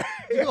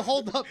 Dude,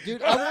 hold up,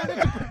 dude. I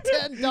wanted to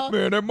pretend, Doc.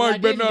 Man, that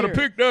mic better not have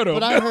picked that up.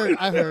 But I heard.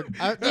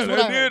 This is what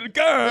I heard.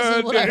 This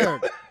is what I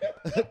heard.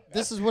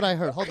 This is what I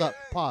heard. Hold up.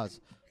 Pause.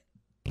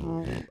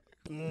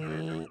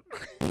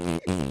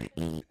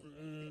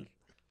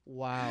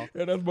 Wow.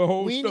 Yeah, that's my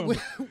whole stomach.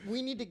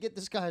 We need to get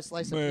this guy a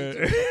slice of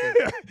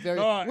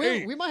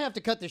pizza. We might have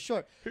to cut this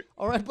short.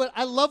 All right, but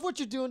I love what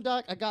you're doing,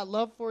 Doc. I got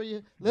love for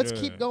you. Let's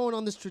keep going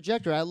on this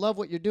trajectory. I love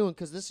what you're doing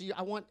because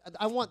I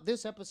want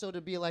this episode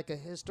to be like a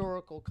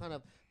historical kind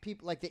of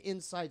people, like the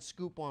inside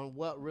scoop on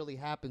what really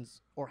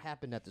happens or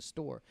happened at the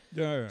store.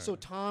 Yeah. So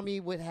Tommy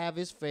would have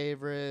his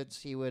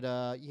favorites. He would,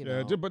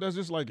 know. But that's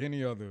just like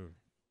any other.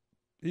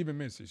 Even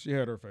Missy, she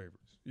had her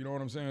favorites. You know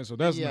what I'm saying? So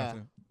that's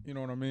nothing. You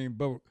know what I mean?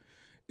 But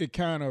it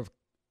kind of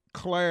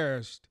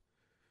clashed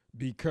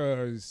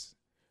because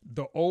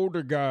the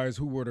older guys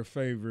who were the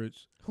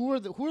favorites. Who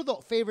are the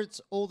favorites?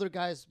 Older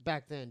guys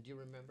back then? Do you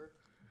remember?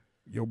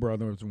 Your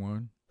brother was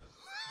one.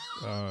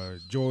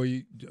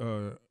 Joey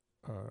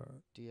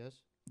Diaz.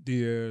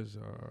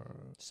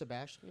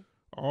 Sebastian.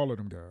 All of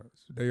them guys.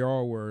 They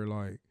all were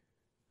like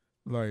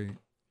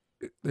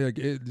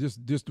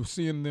just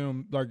seeing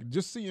them, like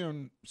just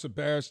seeing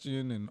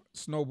Sebastian and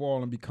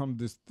Snowball and become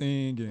this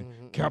thing,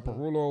 and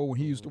Caparulo when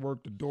he used to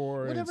work the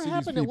door. Whatever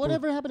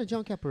happened to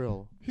John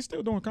Caparulo? He's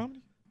still doing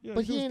comedy. Yeah,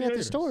 but he ain't at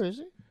the store, is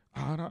he?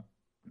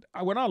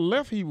 When I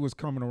left, he was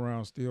coming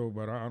around still,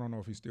 but I don't know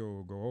if he still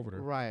will go over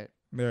there. Right.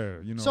 Yeah,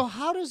 you know. So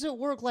how does it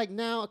work like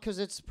now? Because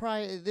it's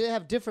probably they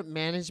have different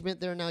management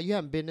there now. You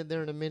haven't been in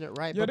there in a minute,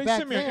 right? Yeah, but they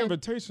sent me an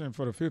invitation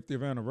for the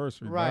 50th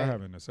anniversary, right. but I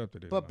haven't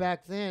accepted it. But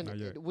back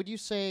then, would you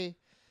say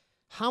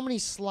how many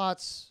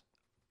slots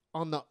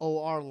on the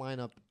OR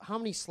lineup? How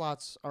many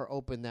slots are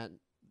open that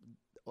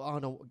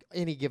on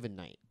any given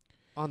night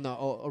on the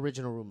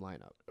original room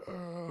lineup?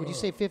 Would you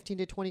say 15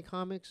 to 20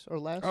 comics or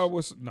less? I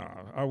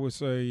would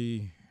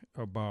say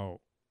about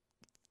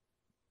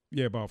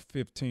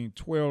 15,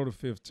 12 to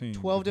 15.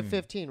 12 to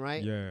 15,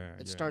 right? Yeah.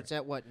 It starts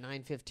at what,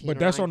 9:15 But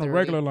that's on the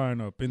regular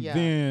lineup. And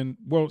then,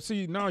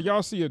 see, now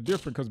y'all see it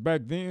different because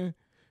back then,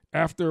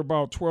 after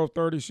about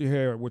 12:30, she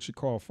had what she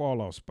called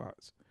fallout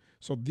spots.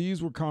 So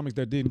these were comics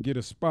that didn't get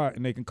a spot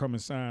and they can come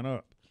and sign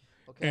up.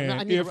 Okay.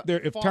 And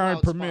if time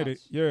permitted,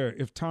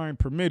 if time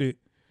permitted,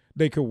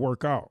 they could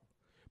work out.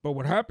 But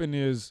what happened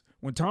is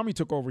when Tommy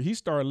took over, he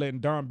started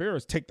letting Don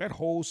Barris take that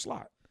whole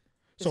slot.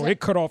 So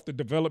it cut off the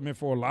development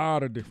for a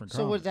lot of different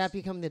comics. So would that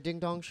become the Ding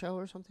Dong Show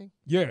or something?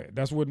 Yeah,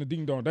 that's what the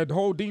Ding Dong. That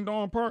whole Ding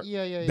Dong part.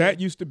 Yeah. That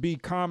used to be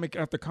comic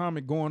after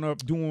comic going up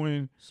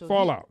doing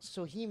fallouts.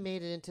 So he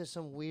made it into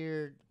some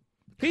weird.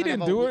 He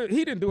didn't do it.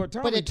 He didn't do it.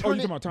 Tommy. But you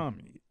talking about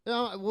Tommy?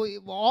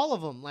 All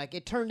of them. Like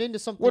it turned into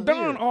something. Well,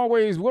 Don weird.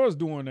 always was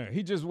doing that.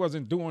 He just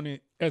wasn't doing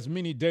it as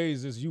many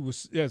days as he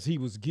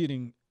was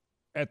getting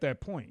at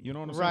that point. You know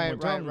what I'm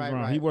saying?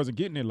 Right. He wasn't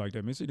getting it like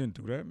that. Missy didn't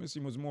do that.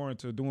 Missy was more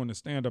into doing the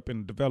stand-up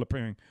and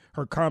developing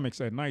her comics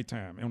at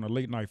nighttime on the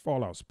late-night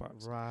fallout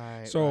spots.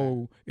 Right.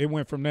 So it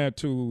went from that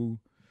to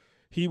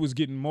he was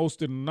getting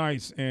most of the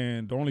nights,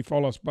 and the only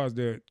fallout spots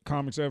that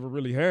comics ever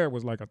really had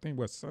was like, I think,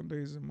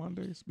 Sundays and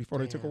Mondays before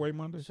they took away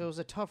Mondays. So it was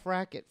a tough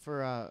racket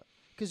for,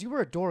 because you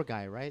were a door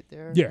guy, right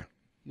there? Yeah.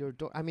 You're a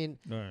door. I mean,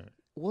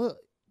 what?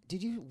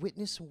 Did you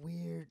witness some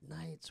weird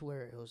nights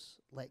where it was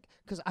like,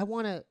 because I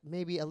want to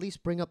maybe at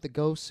least bring up the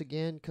ghosts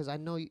again, because I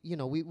know,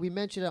 we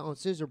mentioned it on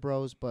Scissor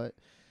Bros, but.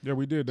 Yeah,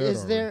 we did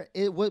that.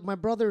 What my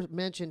brother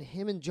mentioned,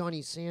 him and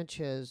Johnny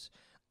Sanchez,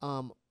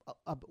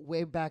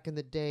 way back in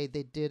the day,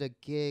 they did a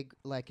gig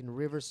like in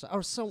Riverside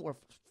or somewhere,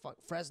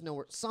 Fresno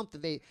or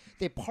something.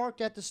 They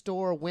parked at the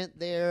store, went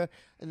there,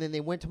 and then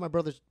they went to my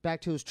brother's,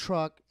 back to his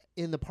truck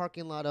in the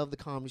parking lot of the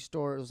Comedy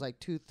Store. It was like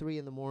 2, 3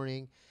 in the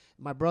morning.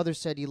 My brother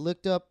said he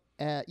looked up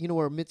at,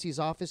 where Mitzi's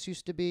office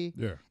used to be.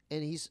 Yeah.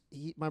 And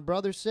my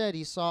brother said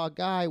he saw a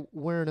guy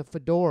wearing a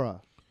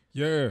fedora.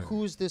 Yeah.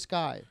 Who's this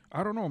guy?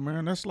 I don't know,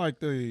 man. That's like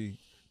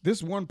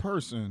this one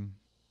person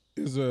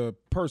is a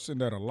person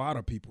that a lot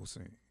of people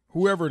seen.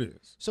 Whoever it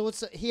is. So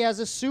he has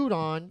a suit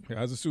on. He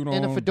has a suit on.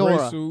 And a fedora.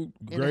 Gray suit,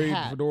 gray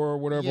fedora,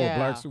 whatever, or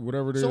black suit,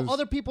 whatever it is. So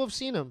other people have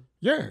seen him.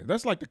 Yeah,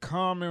 that's like the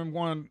common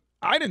one.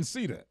 I didn't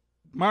see that.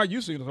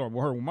 You see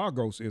what my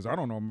ghost is. I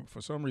don't know.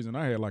 For some reason,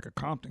 I had like a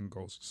Compton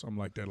ghost or something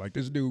like that. Like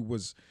this dude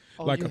was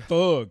a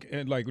thug,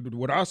 and like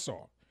what I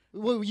saw.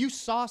 Well, you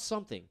saw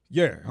something.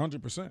 Yeah,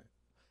 100%.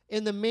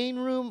 In the main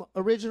room,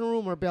 original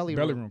room, or belly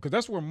room? Belly room, because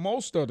that's where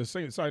most of the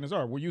sightings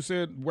are. Where you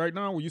said right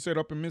now, where you said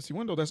up in Missy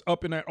Window, that's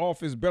up in that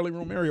office belly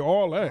room area,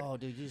 all that. Oh,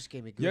 dude, you just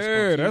gave me goosebumps.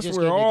 Yeah, that's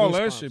where all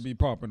that should be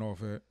popping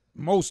off at.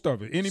 Most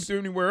of it.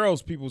 Anywhere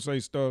else, people say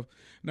stuff.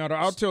 Now,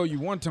 I'll tell you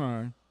one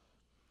time.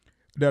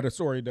 That a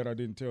story that I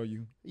didn't tell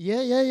you.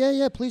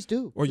 Yeah. Please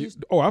do. Or Please.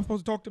 I'm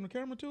supposed to talk to the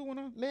camera too when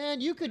I.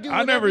 Man, you could do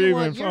I whatever never you even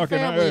want. Your fucking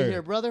family heard.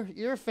 here, brother.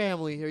 Your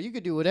family here. You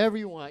could do whatever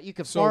you want. You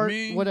could So fart,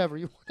 me- whatever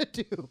you want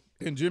to do.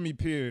 And Jimmy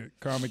Pitt,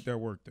 comic that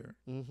worked there.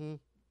 Mm-hmm.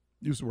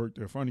 Used to work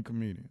there, funny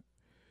comedian.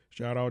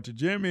 Shout out to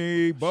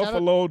Jimmy.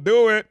 Buffalo,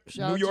 do it.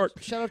 New York.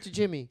 Shout out to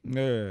Jimmy.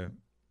 Yeah.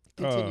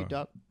 Continue,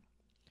 Doc.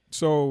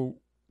 So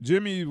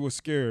Jimmy was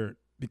scared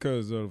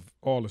because of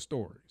all the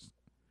stories.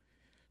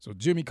 So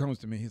Jimmy comes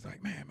to me. He's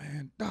like,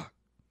 man, Doc,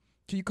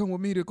 can you come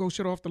with me to go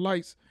shut off the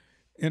lights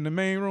in the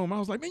main room? I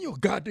was like, man, you're a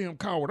goddamn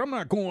coward. I'm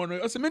not going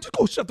there. I said, man, just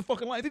go shut the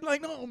fucking lights. He's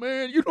like, no,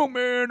 man, you know,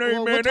 man, hey,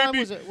 Well, man. what time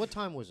was it? What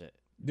time was it?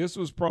 This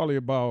was probably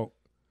about,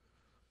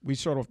 we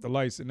shut off the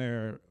lights in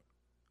there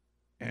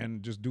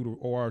and just do the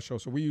OR show.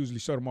 So we usually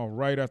shut them off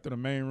right after the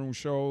main room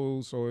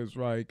show. So it's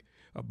like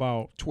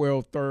about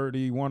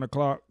 12:30, 1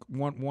 o'clock,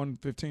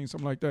 1:15,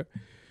 something like that.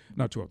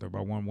 Not 12:30,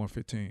 about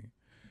 1:15.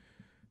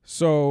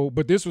 So,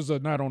 but this was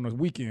not on the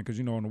weekend, because,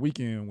 you know, on the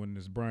weekend when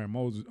this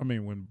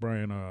when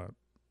Brian, how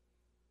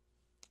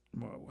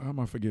am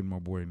I forgetting my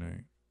boy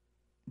name?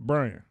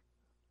 Brian.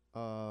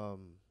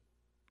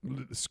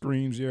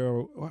 Screams,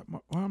 yell.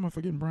 Why am I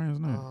forgetting Brian's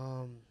name?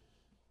 God,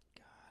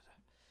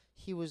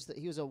 he was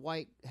a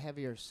white,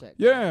 heavier set.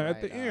 Yeah, guy, at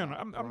right? the end.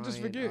 I'm just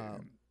Brian,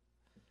 forgetting.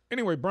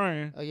 Anyway,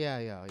 Brian. Oh yeah.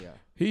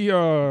 He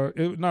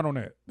it, not on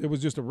that. It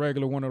was just a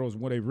regular one of those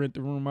where they rent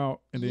the room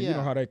out, and then you know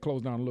Yeah. how they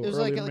close down a little It was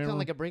earlier. like in the kind of room?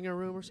 like a bringer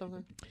room or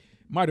something.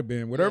 Might have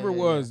been whatever Yeah, it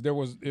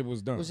was. It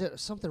was done. Was it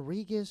something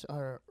Regis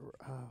or?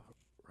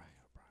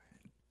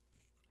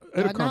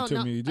 It'll come to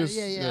now- me. Just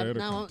it'll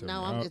now- come to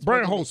now me. it's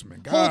Brian supposed to Holtzman.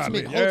 be-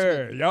 Golly,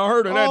 Holtzman. y'all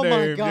heard of that Oh, my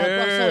name? God.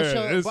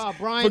 Yeah, Wow,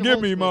 Brian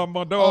forgive me, Holtzman.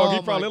 my dog. Oh,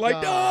 He probably my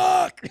like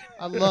God. Doc.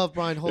 I love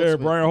Brian Holtzman. Yeah,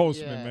 Brian Holtzman,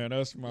 Yeah. man.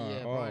 That's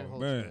my Brian Holtzman.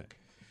 man.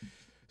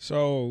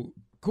 So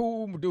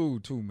cool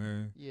dude too,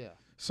 man. Yeah.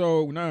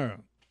 So now,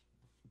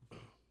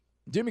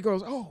 Jimmy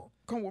goes, "Oh,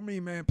 come with me,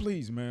 man,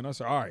 please, man." I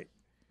said, "All right."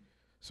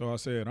 So I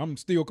said, "I'm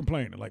still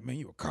complaining, like, man,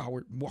 you a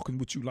coward, walking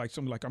with you like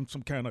I'm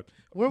some kind of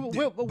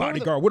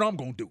bodyguard. What I'm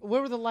gonna do?"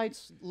 Where were the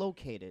lights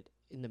located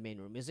in the main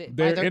room? Is it?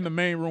 They're in the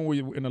main room,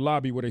 in the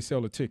lobby where they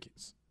sell the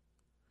tickets.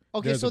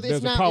 Okay, there's so a- there's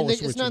it's a not. power It's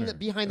switch in not there.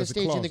 behind There's the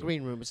a stage in the closet.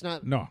 green room. It's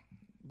not No,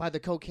 by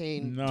the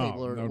cocaine no,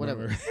 table or no,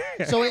 whatever.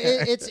 No. So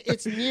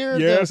it's near.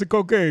 Yeah, the, it's a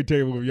cocaine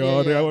table,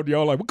 y'all. Yeah.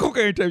 Y'all like, what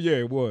cocaine table? Yeah,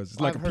 it was. It's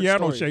like I've a heard piano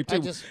stories. shape I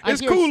too. I It's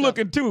hear cool stuff.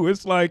 looking too.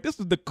 It's like, this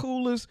is the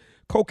coolest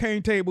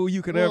cocaine table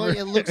you could Well, ever.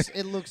 it looks.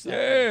 It looks. that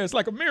way. Yeah, it's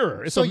like a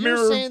mirror. It's So a mirror.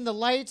 you're saying the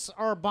lights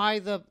are by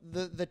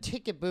the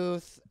ticket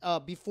booth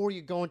before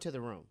you go into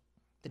the room.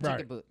 The Right.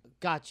 ticket booth.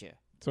 Gotcha.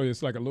 So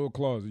it's like a little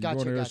closet. You Gotcha.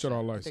 go in there and Gotcha. shut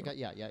all I lights think off.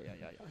 yeah.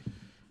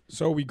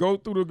 So we go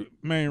through the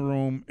main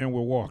room and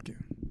we're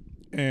walking.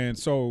 And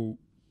so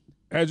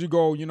as you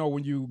go, you know,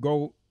 when you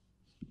go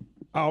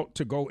out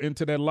to go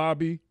into that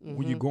lobby,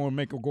 when you go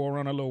and go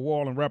around a little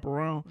wall and wrap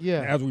around. Yeah.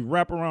 And as we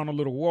wrap around a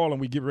little wall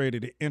and we get ready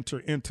to enter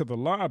into the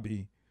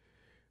lobby,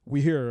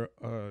 we hear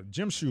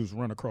gym shoes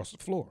run across the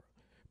floor.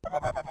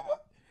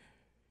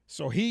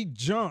 So he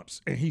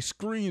jumps and he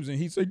screams and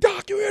he says,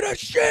 "Doc, you hear that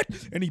shit?"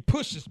 And he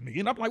pushes me.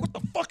 And I'm like, what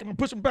the fuck? And I'm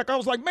pushing back. I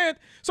was like, man,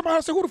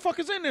 somebody said, who the fuck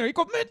is in there? He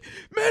goes,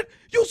 man,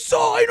 you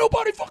saw, ain't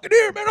nobody fucking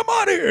here, man. I'm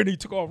out of here. And he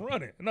took off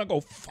running. And I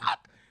go,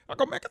 fuck. I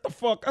go, man, get the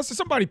fuck. I said,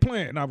 somebody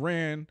playing.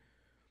 And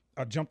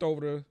I jumped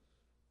over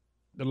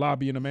the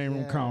lobby in the main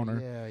room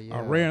counter. Yeah. I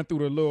ran through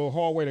the little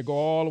hallway to go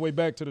all the way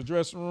back to the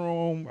dressing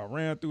room. I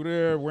ran through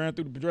there, ran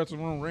through the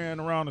dressing room, ran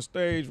around the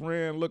stage,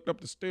 looked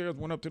up the stairs,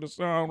 went up to the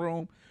sound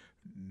room.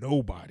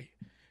 Nobody.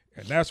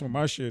 And that's when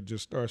my shit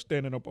just started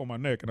standing up on my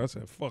neck. And I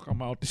said, fuck,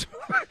 I'm out this.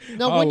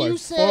 Now, when you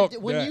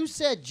that.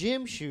 said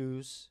gym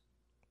shoes,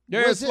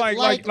 Yeah, was it's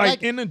it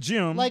like in the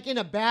gym. like in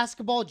a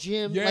basketball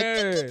gym,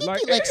 yeah,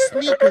 like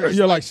sneakers.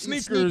 Yeah, like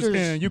sneakers,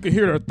 and you can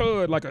hear the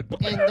thud like a.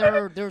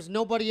 And there's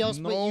nobody else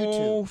but you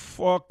No two.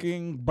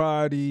 fucking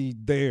body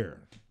there.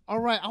 All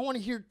right, I want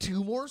to hear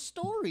 2 more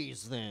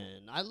stories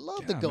then. I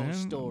love the ghost man.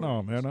 stories.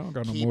 No, man, I don't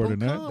got no Keep more 'em than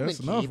that. coming, That's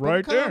enough keep 'em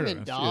right there. coming,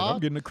 Shit, dog. I'm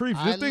getting the creeps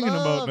I just thinking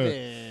about love that.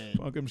 it.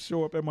 Fucking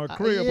show up at my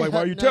crib. yeah, Like,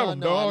 why you no, tell them,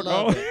 no, I dog?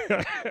 love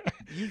Oh.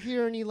 You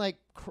hear any like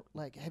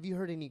have you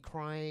heard any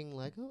crying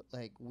like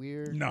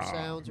weird Nah,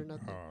 sounds or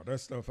nothing? that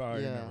stuff I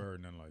ain't Yeah. never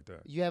heard nothing like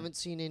that. You haven't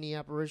seen any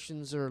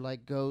apparitions or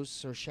like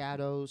ghosts or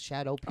shadow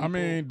people? I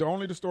mean,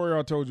 the story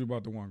I told you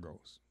about the one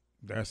ghost.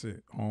 That's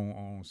it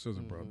on Scissor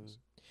Mm-hmm. Brothers.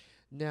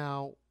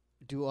 Now,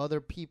 do other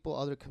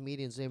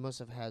comedians, they must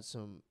have had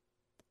some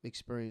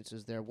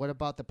experiences there. What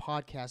about the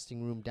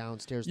podcasting room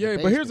downstairs? in the Yeah,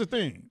 but here's the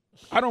basement?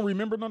 thing. I don't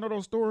remember none of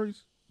those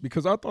stories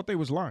because I thought they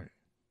was lying.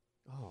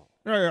 Oh,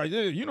 Yeah,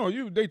 you know,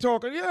 they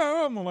talking.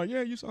 Yeah, I'm like,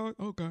 yeah, you saw it.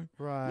 Okay.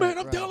 right. Man,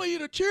 I'm telling you,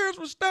 the chairs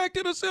were stacked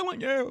to the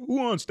ceiling. Yeah, who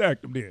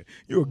unstacked them then?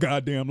 You're a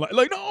goddamn like,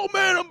 no,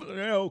 man,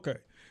 yeah, okay.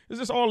 It's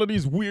just all of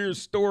these weird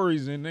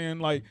stories, and then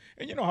like,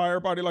 and you know how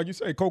everybody, like you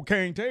say,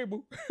 cocaine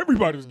table,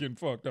 everybody's getting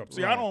fucked up.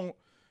 See, Right.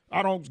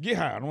 I don't get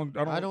high. I don't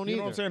I don't you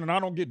know what I'm either. saying? And I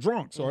don't get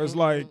drunk. So it's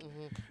like,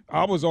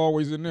 I was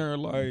always in there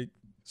like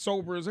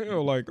sober as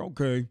hell. Like,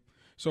 okay.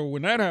 So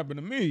when that happened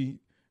to me,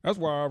 That's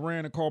why I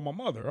ran and called my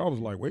mother. I was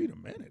like, wait a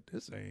minute,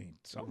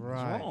 something's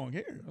Right. wrong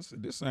here. I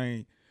said, this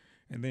ain't.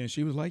 And then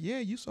she was like, yeah,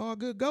 you saw a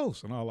good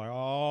ghost. And I was like,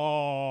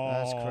 oh.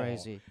 That's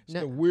crazy. It's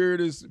the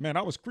weirdest. Man,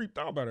 I was creeped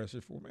out by that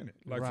shit for a minute.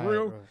 Like, for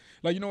real. Right.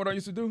 Like, you know what I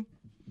used to do?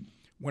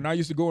 When I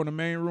used to go in the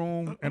main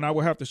room and I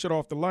would have to shut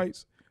off the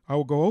lights, I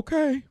would go,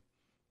 okay,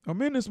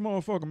 I'm in this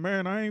motherfucker,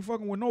 man. I ain't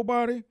fucking with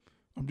nobody.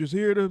 I'm just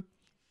here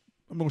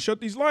I'm going to shut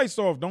these lights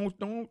off.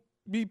 Don't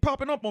be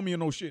popping up on me and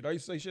no shit. I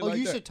used to say shit like that.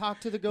 Oh, you should talk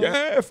to the ghost?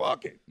 Yeah,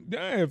 fuck it.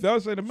 Yeah, if I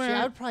say the man,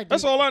 I'd probably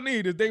that's all I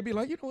need is they be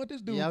like, you know what,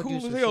 this dude Yeah, cool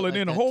as some hell. shit And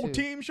then like the that, whole too.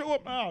 team show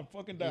up. Nah, I'm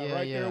fucking down Yeah,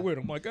 right yeah. there with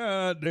him. Like,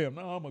 God damn,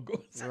 now I'm a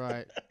ghost.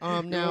 Right.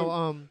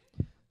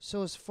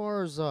 So as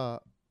far as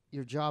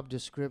your job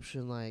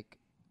description, like,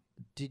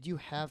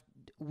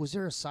 was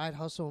there a side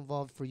hustle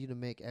involved for you to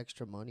make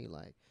extra money?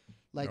 Just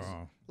tips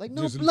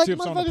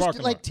on the motherfuckers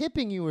parking like lot.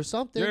 tipping you or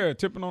something. Yeah,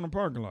 tipping on the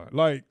parking lot.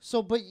 Like,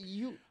 So, but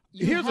you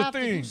Here's the have to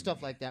do thing.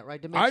 stuff like that,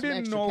 right? To make I some didn't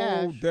extra know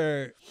cash.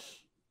 that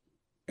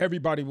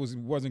everybody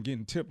wasn't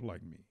getting tipped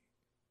like me.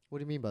 What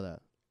do you mean by that?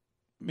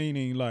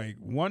 Meaning, like,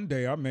 one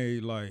day I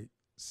made like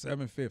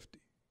 $750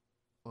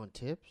 On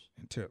tips?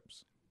 in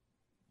tips.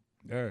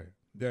 Yeah.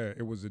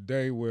 It was a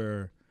day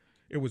where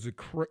it was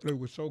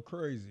so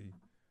crazy,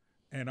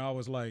 and I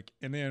was like,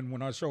 and then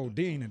when I showed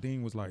Dean, and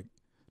Dean was like,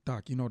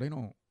 Doc,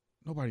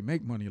 nobody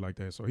make money like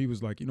that. So he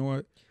was like, you know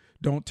what?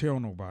 Don't tell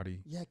nobody.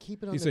 Yeah,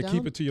 keep it on He the said, down,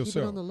 keep it to yourself.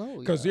 Keep it on the low.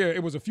 Because,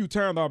 it was a few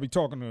times I'll be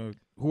talking to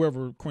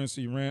whoever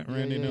Quincy ran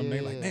in them.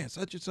 They like, yeah. man,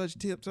 such and such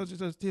tip, such and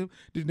such tip.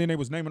 Then they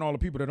was naming all the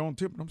people that don't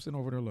tip. And I'm sitting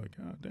over there like,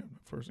 God damn,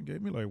 that person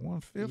gave me like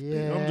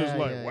 $150. I'm just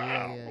like,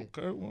 wow,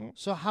 okay, well.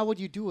 So how would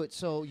you do it?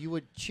 So you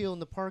would chill in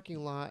the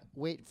parking lot,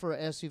 wait for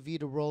an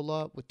SUV to roll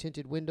up with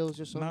tinted windows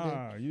or something?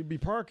 Nah, you'd be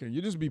parking.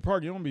 You just be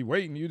parking. You don't be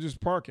waiting. You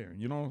just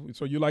parking,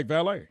 So you like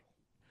valet.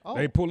 Oh.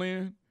 They pull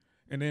in.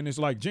 And then it's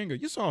like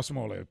Jenga. You saw how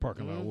small that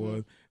parking lot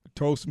was.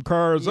 Tow some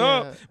cars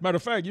up. Matter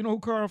of fact, you know who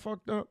car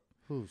fucked up?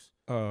 Who's?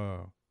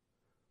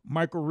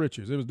 Michael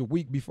Richards. It was the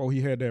week before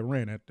he had that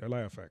rant at the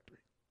Laugh Factory.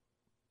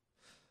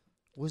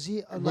 Was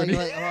he I don't want to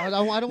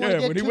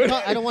get too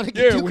I don't want to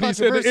get yeah, too when he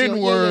said controversial. the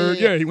N-word.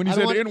 Yeah. When he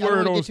said the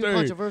N-word on stage.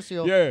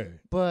 Controversial. Yeah.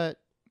 But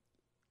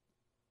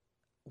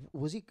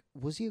was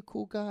he a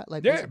cool guy?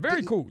 Like,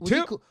 very cool.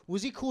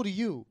 Was he cool to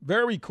you?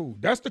 Very cool.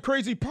 That's the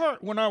crazy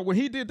part. When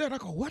he did that, I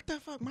go, what the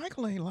fuck?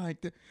 Michael ain't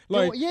like that.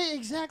 Like, yeah,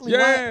 exactly.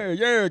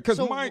 Yeah. Because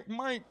So- Mike,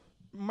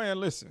 man,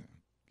 listen.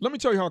 Let me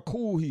tell you how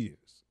cool he is.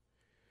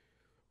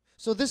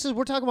 So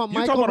we're talking about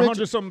You're Michael talking about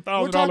Richards. $100-something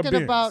We're thousand talking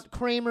Benz. about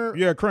Kramer.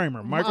 Yeah,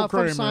 Kramer. Michael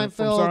from Kramer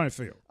from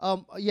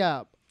Seinfeld.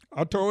 Yeah.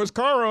 I tore his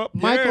car up.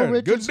 Michael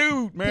Richards, good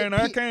dude, man.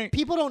 I can't.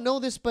 People don't know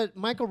this, but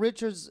Michael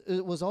Richards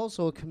was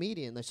also a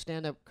comedian, a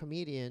stand-up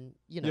comedian.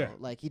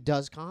 Like he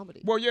does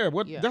comedy. Well, yeah.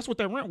 That's what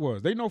that rent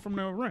was. They know from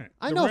the rent.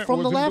 I The know rent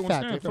from was the him Laugh doing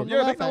Factory. stand-up. From the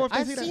Yeah, Laugh they know if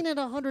Factory. they I've see seen that.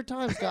 it 100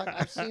 times, Doc.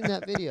 I've seen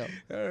that video.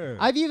 Yeah.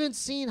 Have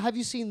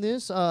you seen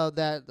this?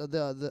 That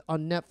the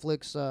on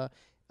Netflix.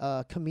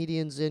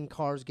 Comedians in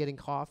cars getting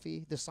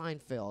coffee, the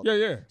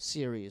Seinfeld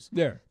series.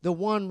 Yeah. The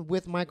one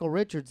with Michael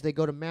Richards, they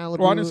go to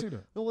Malibu. Oh, I didn't see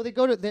that. No, well, they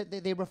go to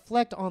they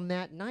reflect on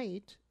that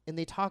night and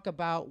they talk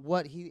about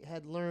what he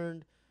had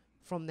learned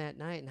from that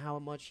night and how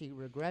much he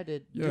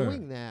regretted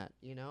doing that.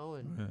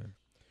 And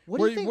what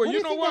do you think? What do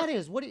you think that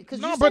is?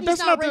 Because you said he's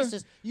not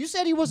racist. You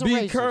said he wasn't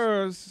racist.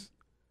 Because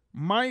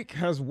Mike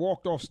has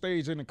walked off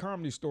stage in the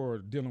Comedy Store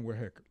dealing with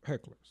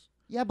hecklers.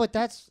 Yeah, but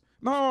that's.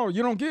 No,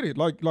 you don't get it.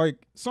 Like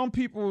some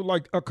people,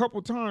 like a couple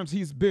times,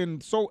 he's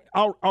been so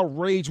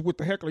outraged with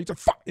the heckler. He said,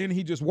 "Fuck," and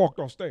he just walked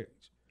off stage.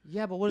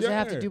 Yeah, but what does it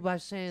have to do by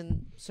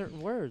saying certain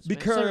words?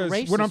 Because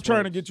what I'm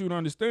trying to get you to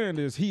understand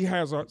is he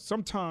has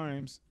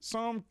sometimes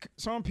some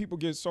people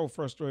get so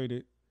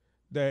frustrated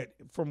that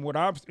from what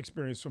I've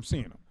experienced from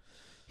seeing him,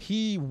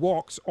 he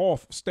walks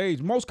off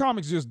stage. Most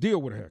comics just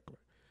deal with a heckler,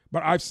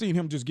 but I've seen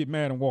him just get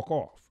mad and walk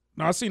off.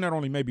 Now I've seen that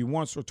only maybe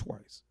once or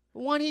twice.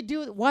 Why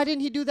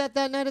didn't he do that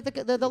night at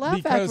the Laugh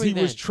Factory? Because he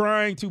was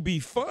trying to be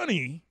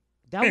funny.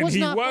 That was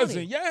not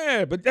wasn't. Funny.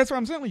 Yeah, but that's what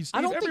I'm telling you, Steve.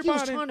 I don't think he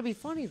was trying to be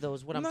funny, though,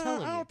 is what I'm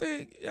telling you. I don't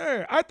think.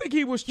 Yeah, I think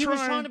he was trying. He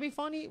was trying to be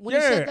funny when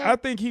he said that? I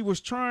think he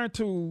was trying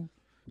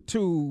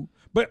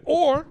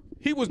or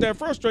he was that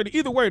frustrated.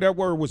 Either way, that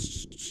word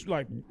was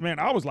like, man,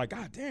 I was like,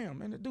 God damn,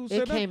 man, the dude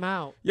said that. It came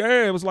out.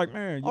 Yeah, it was like,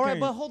 man. All right,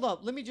 but hold up.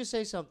 Let me just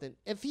say something.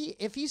 If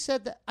he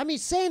said that, I mean,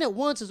 saying it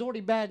once is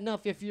already bad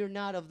enough if you're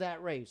not of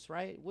that race,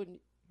 right?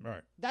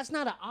 Right. That's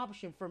not an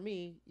option for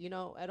me,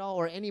 at all,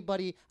 or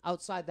anybody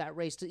outside that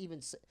race to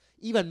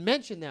even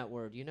mention that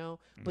word,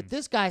 But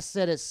this guy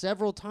said it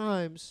several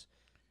times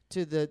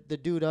to the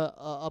dude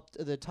up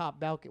to the top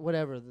balcony,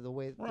 whatever the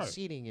way the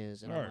seating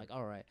is, and I'm like,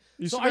 all right.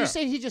 So are you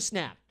saying he just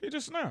snapped? He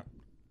just snapped.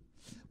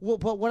 Well,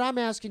 but what I'm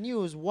asking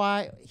you is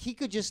why he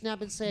could just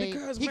snap and say he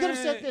could have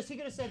said this. He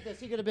could have said this.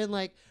 He could have been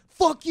like,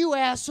 "Fuck you,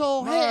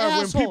 asshole! Hey,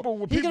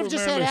 asshole!" He could have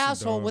just said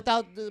asshole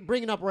without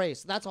bringing up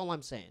race. That's all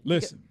I'm saying.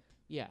 Listen.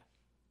 Yeah.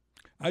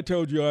 I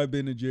told you I've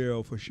been in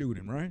jail for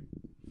shooting, right?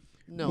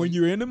 No. When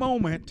you're in the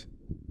moment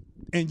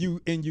and you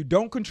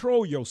don't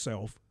control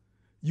yourself,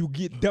 you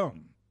get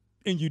dumb.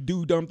 and you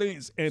do dumb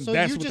things. And so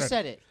that's you just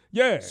said it.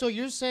 Yeah. So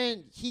you're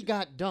saying he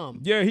got dumb.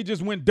 Yeah, he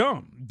just went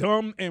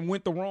dumb and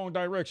went the wrong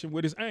direction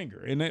with his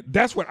anger. And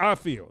that's what I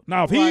feel.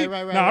 Now, if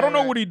I don't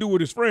know what he do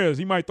with his friends.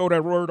 He might throw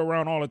that word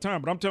around all the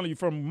time. But I'm telling you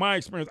from my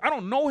experience, I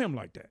don't know him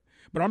like that.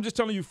 But I'm just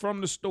telling you from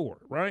the store,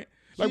 right?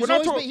 Like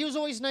he was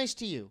always nice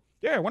to you.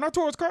 Yeah, when I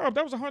tore his car up,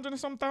 that was $100 and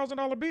some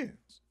 $1,000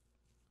 Benz.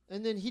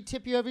 And then he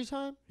tip you every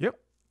time? Yep.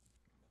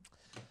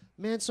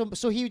 Man,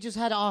 so he just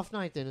had an off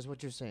night then, is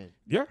what you're saying?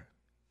 Yeah.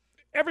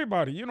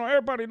 Everybody,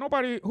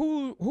 nobody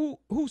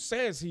who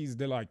says he's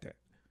like that.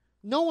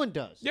 No one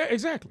does. Yeah,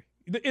 exactly.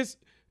 It's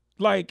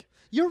like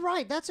you're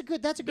right. That's a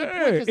good point.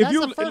 If that's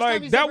you the first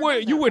like time that way,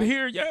 you would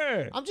hear.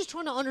 Yeah. I'm just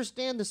trying to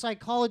understand the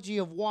psychology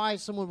of why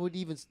someone would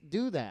even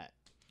do that.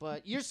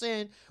 But you're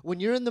saying when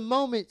you're in the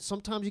moment,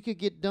 sometimes you could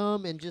get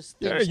dumb and just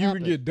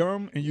can get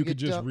dumb and you could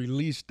just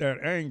release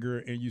that anger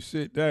and you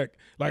sit back.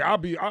 Like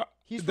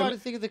he's trying to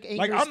think of the anger.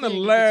 Like I'm the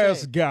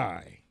last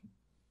guy.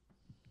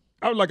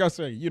 Like I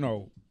say,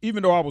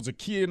 even though I was a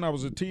kid and I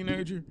was a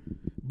teenager,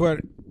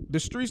 but the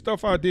street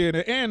stuff I did,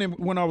 and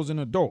when I was an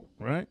adult,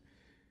 right?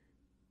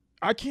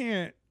 I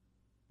can't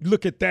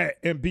look at that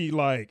and be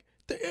like,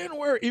 the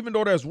N-word, even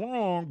though that's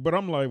wrong, but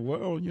I'm like,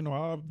 well,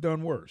 I've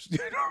done worse. You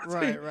know what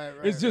I'm saying? Right.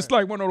 It's just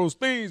like one of those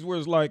things where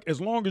it's like, as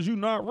long as you're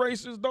not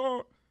racist,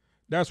 dog,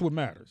 that's what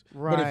matters.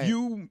 Right. But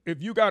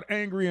if you got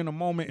angry in a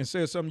moment and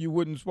said something you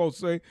wasn't supposed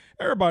to say,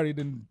 everybody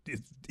then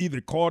either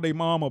called their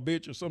mom a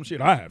bitch or some shit.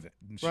 I haven't.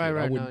 Shit, right.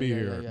 I wouldn't be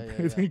here.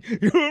 Yeah.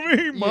 You know what I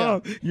mean?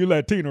 Mom, you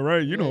Latina,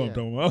 right? You know what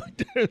I'm talking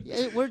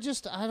about. We're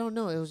just, I don't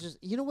know. It was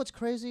just, you know what's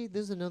crazy?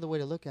 This is another way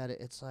to look at it.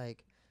 It's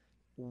like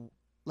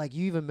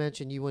you even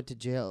mentioned you went to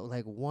jail.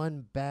 Like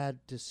one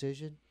bad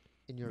decision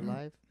in your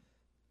life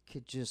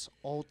could just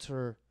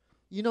alter,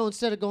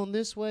 instead of going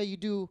this way, you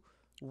do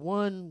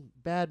one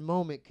bad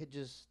moment could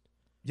just.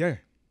 Yeah.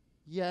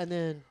 Yeah, and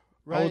then.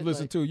 Right, I was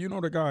listening to,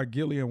 the guy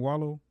Gilly and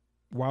Wallow,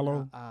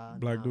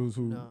 black dudes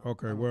who,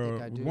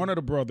 one of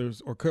the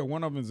brothers, or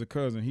one of them is a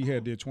cousin, he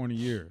had there 20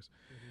 years.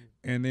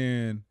 Mm-hmm. And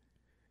then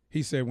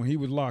he said when he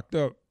was locked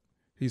up,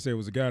 he said it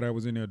was a guy that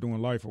was in there doing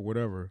life or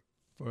whatever.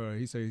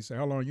 He said,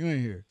 how long you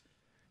in here?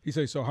 He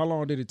said, so how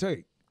long did it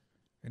take?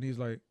 And he's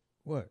like,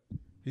 what?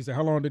 He said,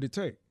 how long did it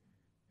take?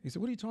 He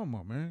said, what are you talking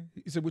about, man?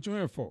 He said, what you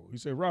in for? He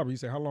said, Robert. He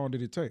said, how long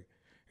did it take?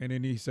 And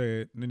then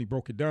he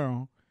broke it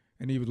down.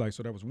 And he was like,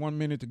 so that was 1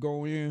 minute to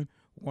go in,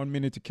 1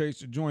 minute to case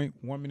the joint,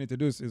 1 minute to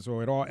this. And so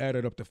it all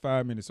added up to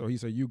 5 minutes. So he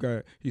said,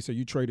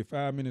 you traded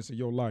 5 minutes of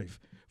your life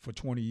for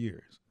 20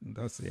 years. And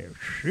I said,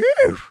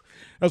 phew.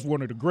 That's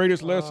one of the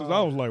greatest lessons.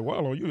 I was like,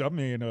 wow, you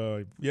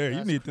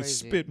need to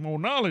spit more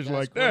knowledge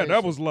like that.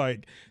 That was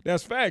like,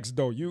 that's facts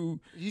though. You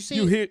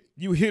hit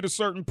a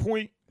certain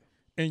point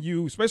and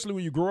especially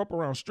when you grow up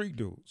around street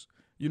dudes.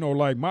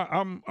 Like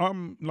I'll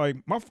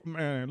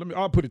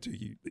put it to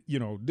you.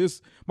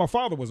 My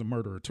father was a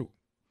murderer too.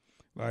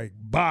 Like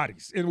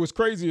bodies. And what's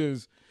crazy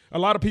is a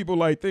lot of people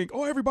think,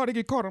 oh, everybody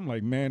get caught. I'm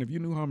like, man, if you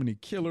knew how many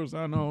killers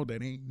I know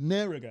that ain't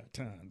never got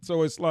time.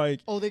 So it's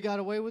like. Oh, they got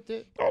away with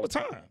it? All the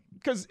time.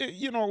 Because,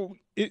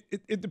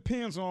 it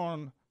depends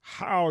on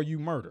how you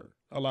murder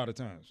a lot of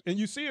times. And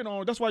you see it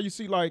that's why you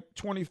see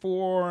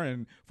 24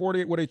 and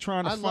 48 where they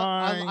trying to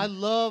find. I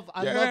love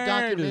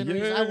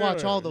documentaries. I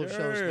watch all those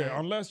shows, man.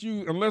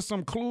 Unless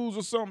some clues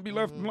or something be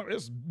left.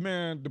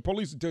 The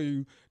police will tell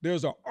you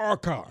there's an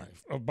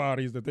archive of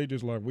bodies that they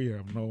just we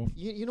have no.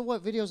 You know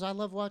what videos I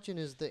love watching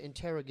is the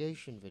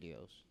interrogation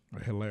videos.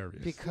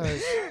 Hilarious.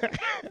 Because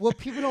what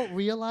people don't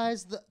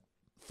realize,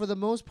 for the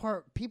most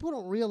part, people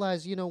don't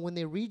realize, when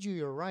they read you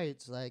your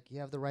rights, like you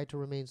have the right to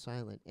remain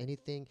silent.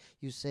 Anything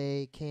you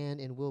say can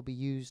and will be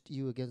used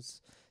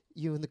against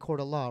you in the court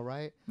of law,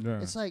 right?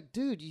 Yeah. It's like,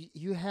 dude,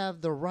 you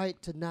have the right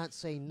to not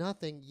say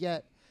nothing,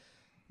 yet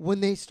when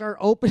they start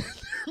opening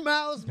their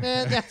mouths,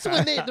 man, that's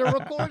when they're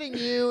recording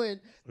you, and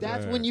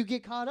that's when you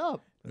get caught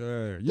up.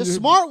 Yeah. The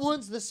smart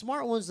ones,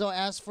 they'll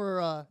ask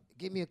for,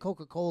 give me a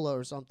Coca-Cola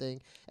or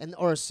something,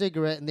 or a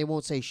cigarette, and they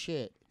won't say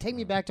shit. Take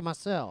me back to my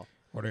cell.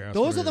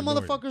 Those are the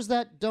motherfuckers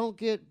that don't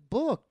get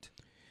booked.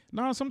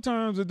 No,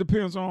 sometimes it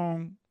depends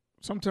on.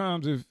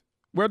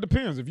 It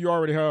depends. If you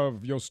already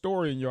have your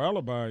story and your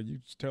alibi, you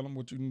just tell them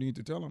what you need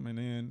to tell them, and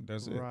then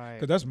that's it. Right.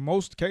 Because that's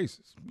most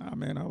cases. Nah,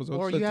 man, I was.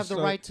 Or you have the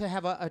right to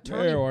have an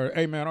attorney. Yeah, or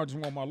hey, man, I just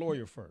want my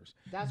lawyer first.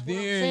 That's what I'm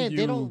saying.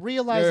 They don't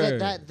realize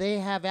that they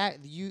have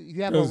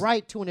you have a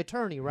right to an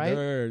attorney, right?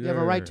 Yeah, you have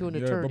a right to an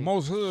attorney. But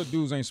most hood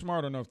dudes ain't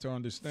smart enough to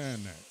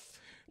understand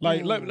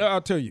that.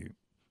 I'll tell you.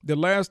 The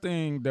last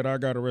thing that I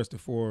got arrested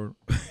for,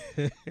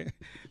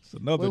 it's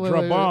another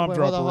bomb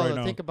dropper right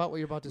now. Think about what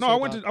you're about to say.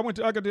 No,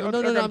 I got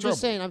I'm just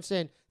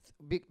saying,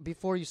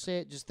 before you say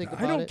it, just think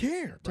about it. I don't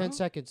care. 10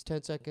 seconds.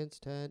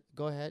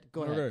 Go ahead.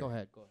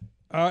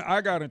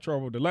 I got in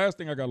trouble. The last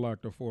thing I got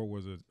locked up for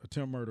was a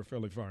attempt murder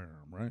felony firearm,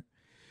 right?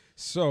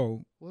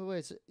 So.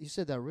 Wait. So you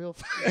said that real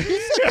fast. You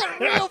said that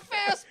real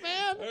fast,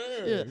 man.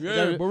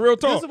 Yeah, but real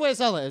talk. This is the way it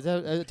sounds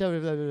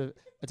like.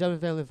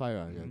 Attempt family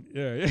firearm.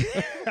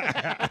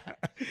 Yeah.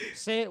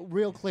 Say it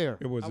real clear.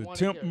 It was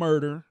attempt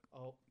murder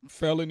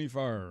Felony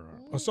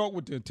firearm. Assault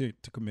with the intent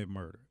to commit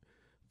murder.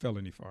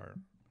 Felony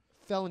firearm.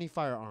 Felony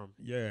firearm.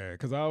 Yeah,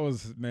 because I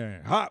was,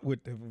 hot with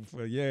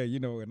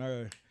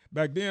and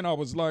back then I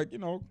was like,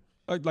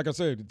 like I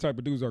said, the type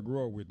of dudes I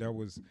grew up with, that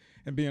was,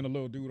 and being a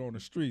little dude on the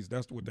streets,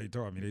 that's what they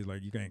taught me. They was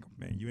like, you ain't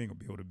gonna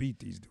be able to beat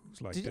these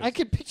dudes like that. I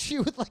could picture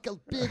you with like a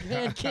big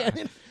hand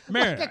cannon,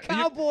 man, like a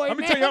cowboy. Let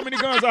me tell you how many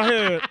guns I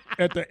had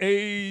at the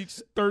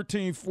age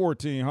 13,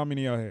 14, how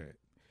many I had.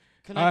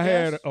 I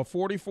had a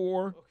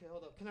 44. Okay,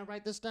 hold up. Can I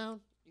write this down?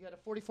 You got a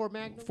 44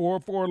 Magnum?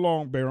 44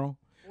 long barrel.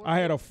 I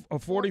had a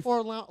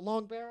 44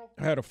 long barrel?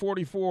 I had a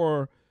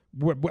 44.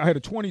 I had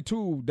a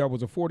 22 that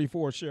was a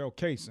 44 shell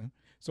casing.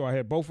 So I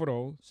had both of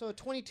those. So a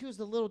 22 is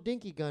the little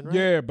dinky gun, right?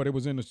 Yeah, but it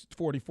was in the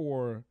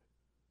 44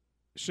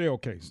 shell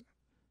casing.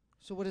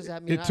 So what does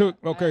that mean? It took,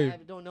 I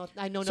don't know.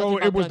 I know nothing So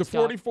about it was guns, the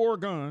 44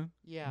 gun,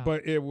 yeah.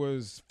 but it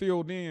was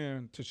filled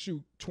in to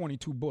shoot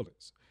 22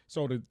 bullets.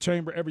 So the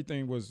chamber,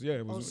 everything was,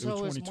 it was 22.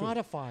 So it's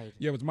modified.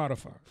 Yeah, it was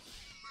modified.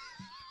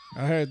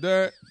 I had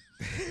that.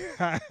 Dude,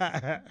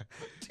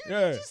 you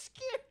just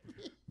scared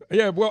me.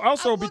 Yeah, well,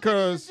 also I'm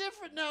because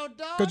different now,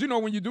 dog. Because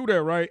when you do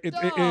that, right,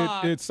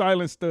 it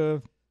silenced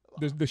the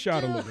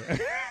shot a little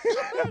bit.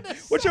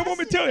 What you want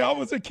me to tell you? I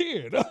was a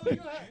kid.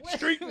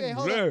 Street.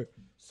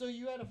 So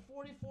you had a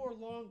 44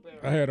 long barrel.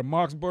 I had a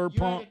Moxburg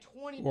pump,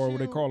 or what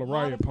they call a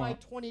riot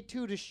pump.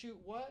 22 to shoot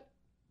what?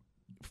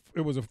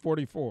 It was a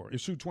 44. It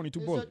shoot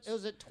 22 bullets. It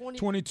was a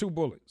 22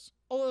 bullets.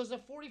 Oh, it was a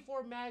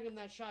 44 Magnum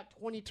that shot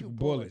 22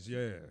 bullets.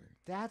 Yeah.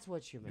 That's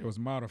what you meant. It was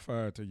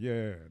modified to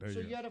So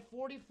you had a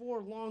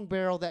 44 long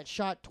barrel that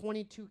shot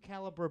 22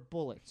 caliber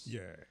bullets.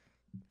 Yeah.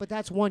 But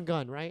that's one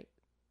gun, right?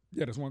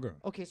 Yeah, that's one gun.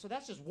 Okay, so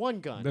that's just one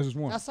gun. That's just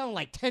one. That sounded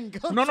like 10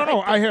 guns.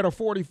 No. I had a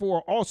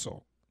 44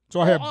 also.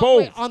 So I had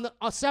both. Wait, on the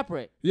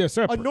separate. Yeah,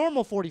 separate. A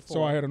normal 44.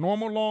 So I had a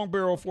normal long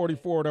barrel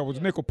 44 that was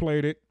nickel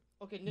plated.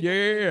 Okay.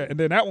 Yeah. And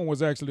then that one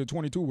was actually, the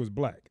 22 was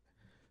black.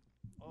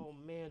 Oh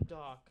man,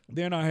 Doc.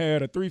 Then I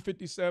had a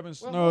 357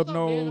 snub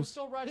nose. Man, I'm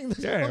still writing this.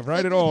 Yeah,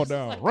 write it all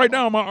down. Write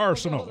down my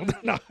arsenal.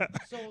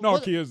 No,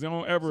 kids,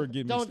 don't ever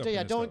get me stuff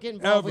in don't stuff. get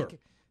involved Ever. with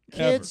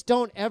kids.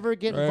 Don't ever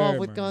get involved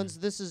with man. guns.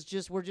 This is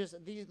just we're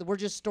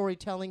just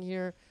storytelling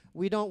here.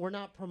 We're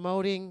not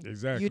promoting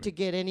you to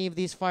get any of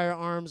these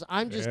firearms.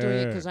 I'm just doing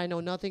it because I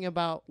know nothing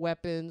about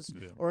weapons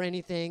or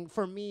anything.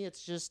 For me,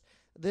 it's just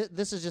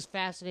this is just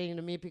fascinating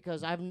to me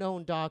because I've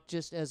known Doc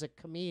just as a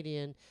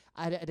comedian.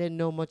 I didn't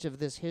know much of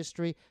this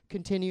history.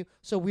 Continue.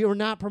 So we were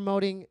not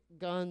promoting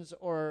guns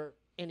or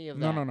any of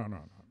that. No.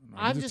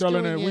 I'm just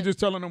telling them. doing We're just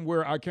telling them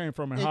where I came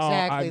from and how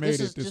I made it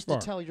this just far.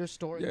 to tell your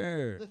story.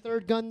 Yeah. The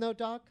third gun, though,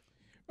 Doc.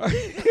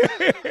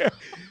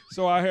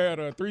 So I had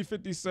a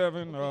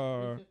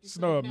 357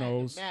 snub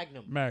nose.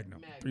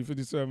 Magnum.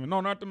 357.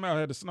 No, not the Magnum. I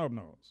had the snub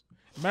nose.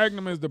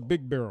 Magnum is the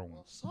big barrel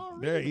one.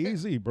 Sorry. Yeah,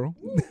 easy, bro.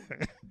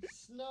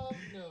 Snub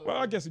nose. Well,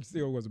 I guess it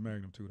still was a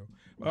Magnum too,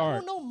 though. I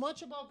don't know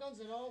much about guns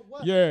at all.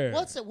 What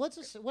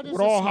is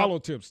With all hollow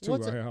tips too. I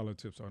had hollow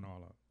tips on all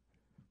of them.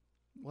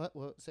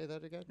 What? Say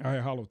that again. I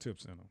had hollow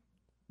tips in them.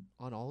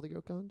 On all of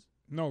your guns?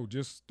 No,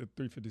 just the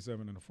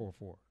 357 and the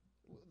 44.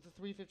 The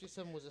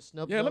 357 was a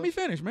snub. Yeah, nose? let me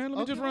finish, man. Let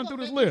me just run through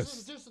this list.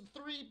 list. There's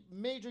three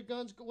major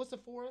guns. What's the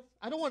fourth?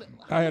 I don't want.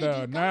 I had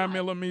a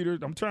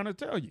 9mm. I'm trying to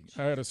tell you.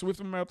 I had a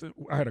Swift method.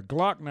 I had a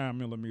Glock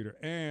 9mm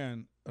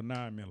and a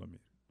 9mm.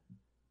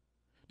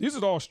 These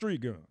are all street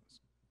guns.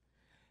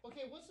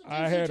 Okay, what's the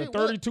I had a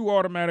 32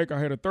 automatic. I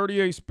had a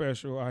 38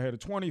 special. I had a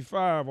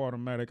 25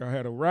 automatic. I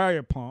had a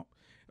riot pump.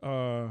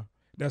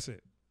 That's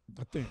it,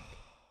 I think.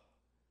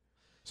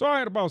 So I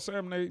had about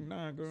 7, 8,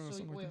 9 guns.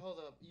 So wait, hold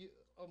up.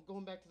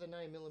 Going back to the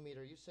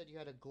 9mm, you said you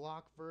had a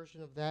Glock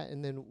version of that,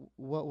 and then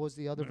what was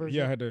the other version?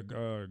 Yeah, I had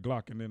the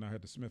Glock, and then I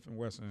had the Smith &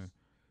 Wesson.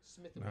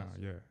 Smith & Wesson.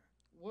 Yeah.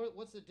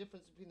 What's the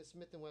difference between the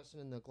Smith & Wesson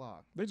and the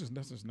Glock? That's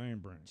just name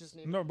brand. Just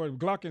name no, but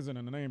Glock isn't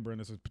in the name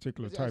brand. It's a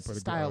particular type of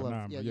style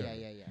of yeah.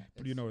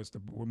 But it's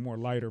the more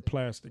lighter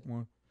plastic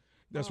one.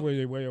 That's where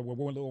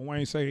Lil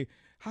Wayne say,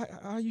 how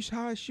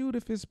I shoot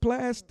if it's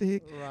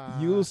plastic. Right.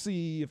 You'll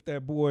see if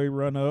that boy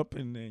run up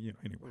and then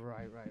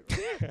anyway.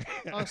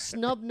 Right.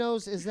 Snub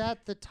nose, is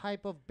that the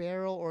type of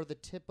barrel or the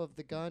tip of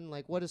the gun?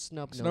 Like, what is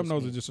snub nose? Snub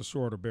nose is just a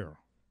shorter barrel.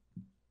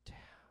 Damn.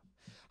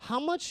 How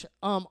much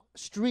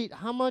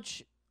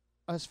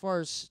as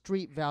far as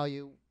street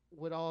value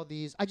with all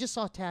these? I just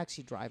saw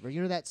Taxi Driver.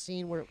 You know that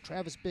scene where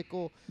Travis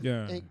Bickle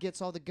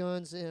gets all the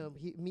guns and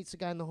he meets the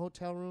guy in the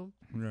hotel room?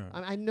 Yeah.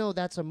 I know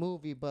that's a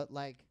movie, but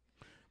like.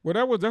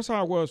 Well, that's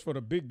how it was for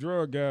the big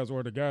drug guys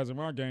or the guys in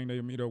my gang.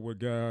 They meet up with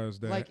guys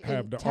that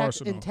have the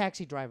arsenal. In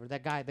Taxi Driver,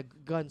 that guy, the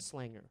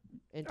gunslinger.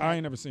 I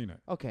ain't never seen that.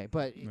 Okay,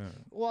 but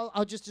well,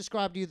 I'll just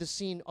describe to you the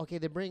scene. Okay,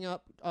 they bring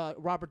up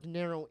Robert De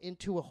Niro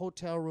into a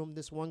hotel room.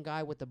 This one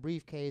guy with the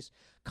briefcase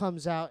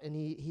comes out and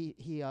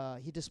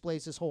he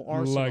displays this whole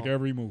arsenal. Like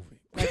every movie.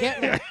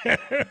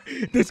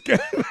 This guy,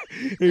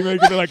 he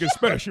makes it like a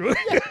special.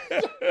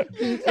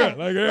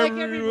 Like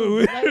every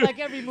movie. Like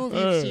every movie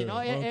you've seen,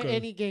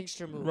 any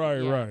gangster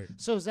movie. Right.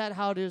 So is that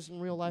how it is in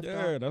real life?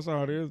 Yeah, that's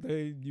how it is.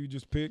 You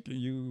just pick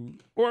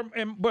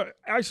but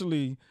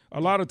actually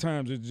a lot of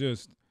times it's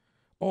just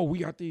oh, we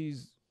got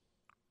these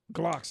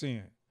Glocks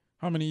in.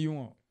 How many you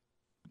want?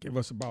 Give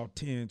us about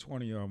 10,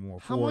 20 of them or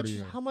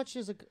 40. How much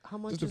is it? How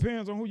much? It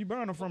depends on who you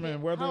buying them from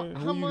and whether how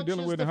who you much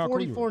dealing is with the and how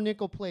cool you 44 are.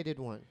 nickel plated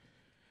one?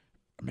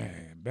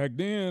 Man, back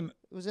then,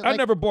 Was it I like,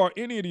 never bought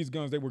any of these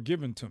guns. They were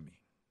given to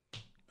me.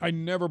 I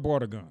never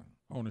bought a gun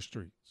on the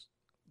streets.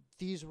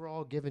 These were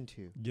all given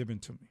to you Given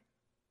to me.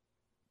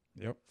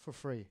 Yep. for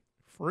free.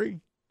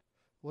 Free.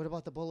 What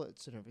about the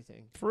bullets and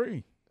everything?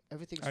 Free.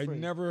 Everything's I free.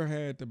 never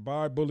had to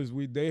buy bullets.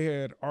 They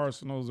had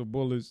arsenals of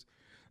bullets,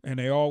 and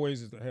they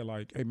always had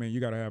like, hey, man, you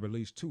got to have at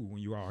least 2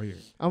 when you out here.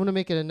 I'm going to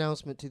make an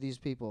announcement to these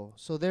people.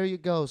 So there you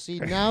go. See,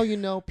 now you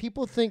know.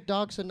 People think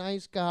Doc's a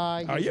nice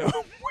guy.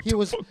 He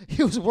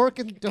was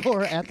working the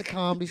door at the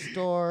Comedy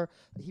Store.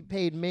 He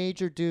paid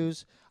major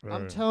dues. Right.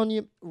 I'm telling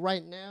you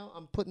right now,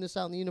 I'm putting this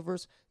out in the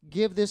universe.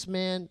 Give this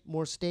man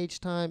more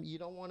stage time. You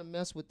don't want to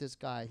mess with this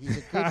guy. He's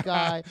a good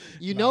guy.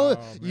 You know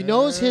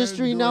his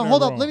history. You're Now doing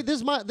hold that up.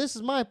 wrong. This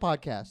is my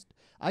podcast.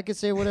 I can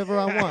say whatever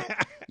I want.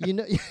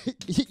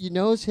 You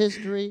know his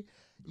history.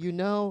 You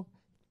know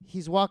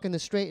he's walking the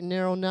straight and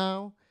narrow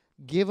now.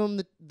 Give him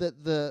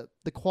the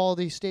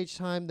quality stage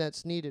time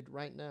that's needed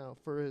right now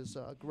for his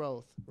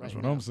growth. That's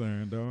what I'm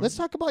saying, dog. Let's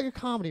talk about your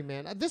comedy,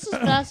 man. This is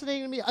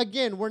fascinating to me.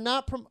 Again, we're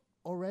not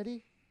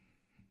already.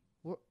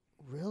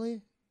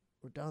 Really?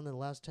 We're down to the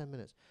last 10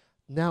 minutes.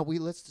 Now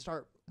let's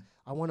start.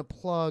 I want to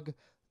plug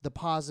the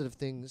positive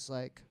things.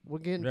 Like we're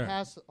getting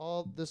past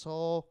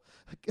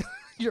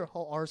your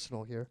whole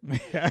arsenal here.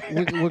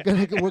 we're gonna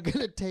take it.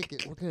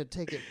 We're gonna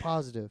take it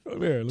positive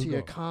to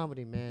your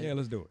comedy, man. Yeah,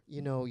 let's do it.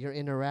 You know, your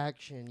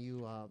interaction.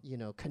 You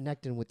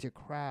connecting with your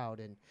crowd.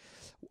 And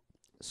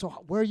so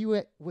where are you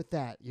at with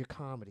that? Your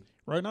comedy.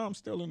 Right now, I'm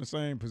still in the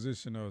same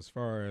position as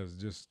far as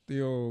just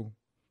still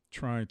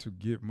trying to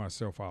get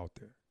myself out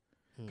there.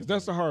 Because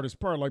that's the hardest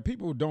part. Like,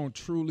 people don't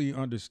truly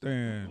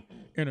understand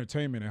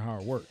entertainment and how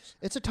it works.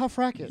 It's a tough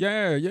racket.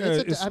 Yeah.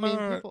 I mean,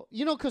 people,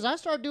 because I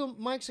started doing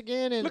mics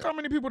again. And look how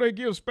many people they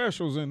give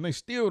specials and they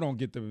still don't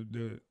get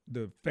the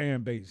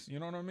fan base. You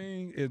know what I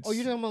mean? you're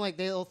talking about like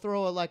they'll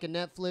throw it like a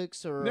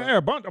Netflix or... Yeah,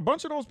 a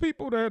bunch of those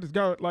people that has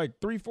got like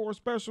 3-4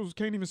 specials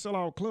can't even sell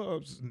out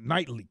clubs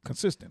nightly,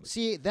 consistently.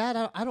 See,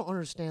 that I don't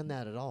understand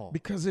that at all.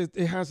 Because it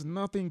has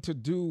nothing to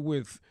do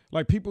with,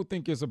 like, people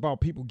think it's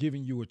about people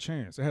giving you a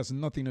chance. It has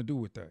nothing to do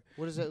with that.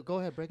 What is it? Go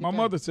ahead, break it My down.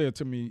 mother said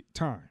to me,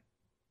 time.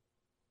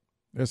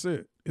 That's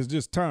it. It's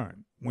just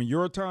time. When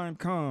your time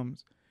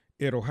comes,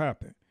 it'll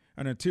happen.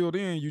 And until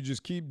then, you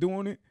just keep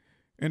doing it.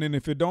 And then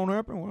if it don't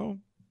happen, well,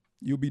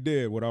 you'll be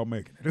dead without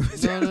making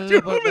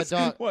it. No, but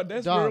Doc, well,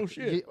 that's Doc, real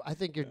shit. I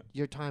think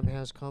your time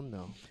has come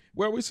though.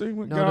 Well, we see.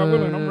 God No,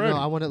 willing, I'm ready.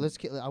 I want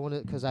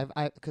to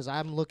because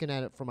I'm looking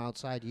at it from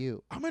outside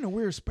you. I'm in a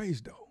weird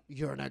space though.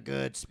 You're in a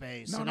good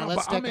space. No,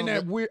 but I'm in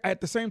that weird. At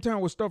the same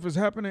time, when stuff is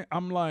happening,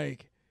 I'm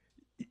like,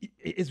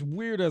 it's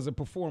weird as a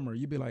performer.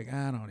 You'd be like,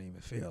 I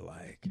don't feel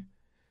like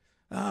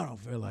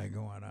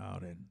going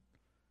out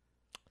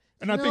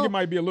and I think it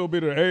might be a little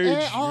bit of age. You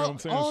know what I'm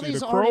saying? All See,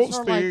 these the artists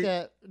crow are like stick.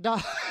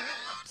 that.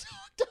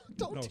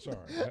 No, sorry.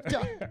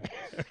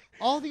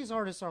 All these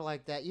artists are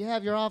like that. You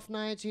have your off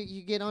nights.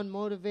 You get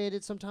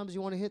unmotivated. Sometimes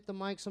you want to hit the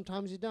mic.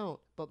 Sometimes you don't.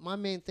 But my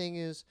main thing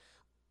is,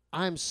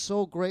 I'm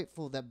so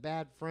grateful that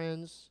Bad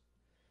Friends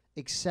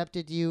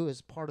accepted you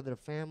as part of their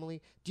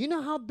family. Do you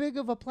know how big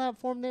of a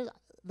platform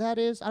that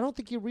is? I don't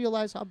think you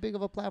realize how big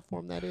of a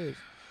platform that is,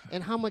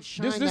 and how much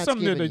shine that's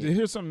given you.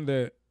 Here's something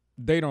that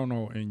they don't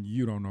know and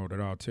you don't know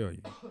that I'll tell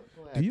you.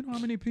 Do you know how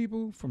many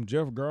people from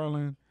Jeff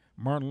Garland,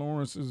 Martin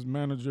Lawrence's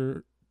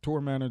manager,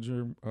 tour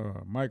manager,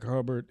 Mike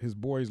Hubbard, his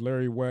boys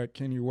Larry Wack,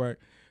 Kenny Wack,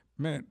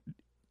 man,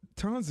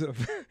 tons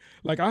of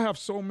like I have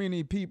so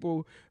many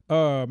people.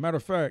 Matter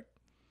of fact,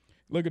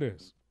 look at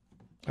this.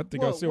 I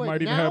think I still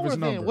might even have his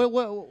number.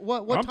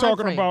 What I'm time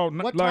talking frame? about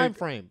what like, time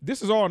frame?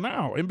 This is all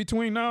now. In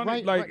between now,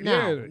 Right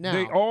now.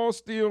 they all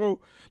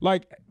still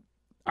like.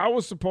 I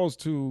was supposed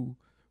to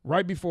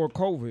right before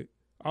COVID.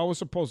 I was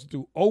supposed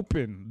to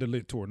open the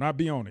Lit Tour, not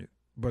be on it,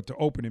 but to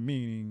open it,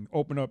 meaning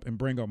open up and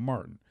bring up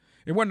Martin.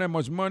 It wasn't that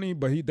much money,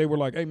 but they were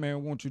like, "Hey man, I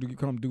want you to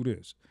come do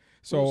this."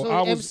 So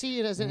I was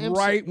MC it as an MC.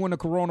 Right when the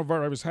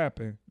coronavirus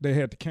happened, they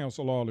had to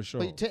cancel all the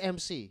shows. But to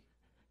MC.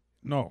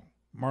 No,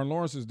 Martin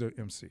Lawrence is the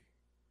MC.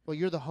 Well,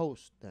 you're the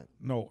host then.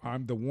 No,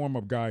 I'm the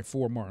warm-up guy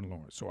for Martin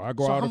Lawrence. So I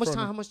go so out.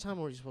 How much time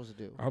were you supposed to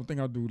do? I think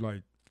I'll do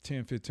like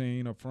 10,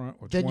 15 up front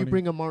or then 20. You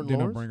bring up Martin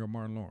Lawrence? Then I bring up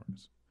Martin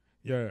Lawrence.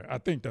 Yeah, I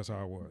think that's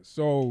how it was.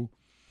 So,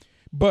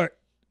 but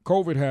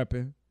COVID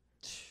happened,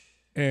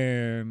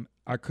 and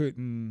I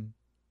couldn't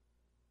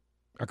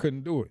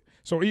do it.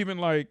 So even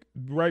like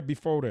right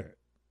before that,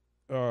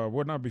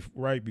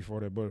 right before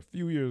that, but a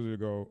few years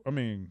ago, a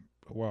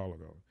while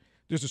ago,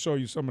 just to show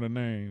you some of the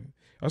names.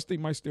 I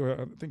think I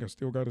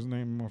still got his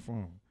name in my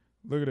phone.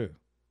 Look at this.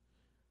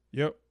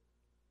 Yep.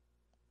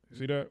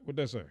 See that? What'd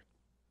that say?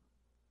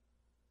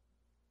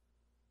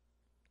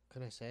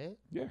 Can I say it?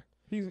 Yeah.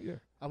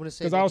 I'm going to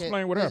say because I'll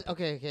explain what happened.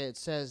 Okay. It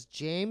says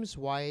James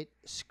White,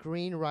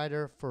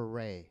 screenwriter for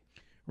Ray.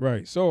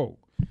 Right. So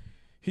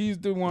he's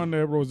the one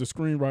that was the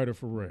screenwriter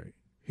for Ray.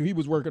 he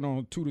was working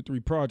on 2 to 3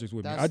 projects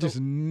with me. That's I just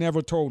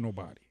never told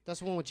nobody. That's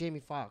the one with Jamie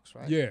Foxx,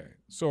 right? Yeah.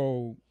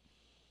 So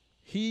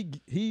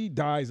he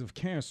dies of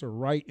cancer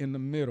right in the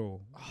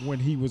middle when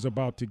he was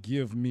about to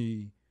give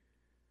me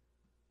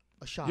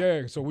a shot.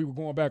 Yeah, so we were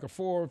going back and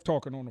forth,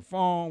 talking on the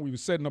phone. We were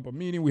setting up a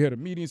meeting. We had a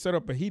meeting set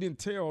up, but he didn't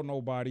tell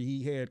nobody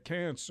he had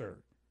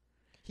cancer.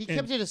 He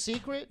kept it a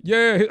secret?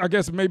 Yeah, I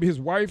guess maybe his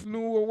wife knew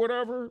or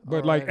whatever.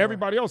 But right,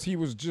 everybody else, he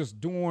was just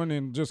doing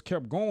and just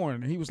kept going.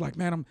 And he was like,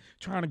 man, I'm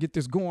trying to get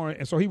this going.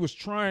 And so he was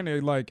trying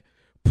to like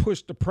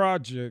push the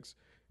projects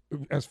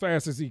as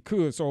fast as he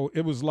could. So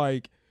it was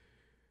like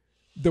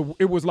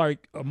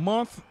a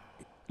month.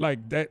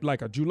 Like that,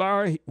 like a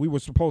July, we were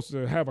supposed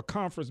to have a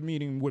conference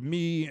meeting with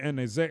me and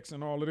the execs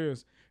and all of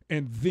this.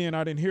 And then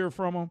I didn't hear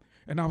from him.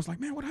 And I was like,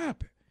 man, what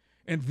happened?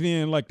 And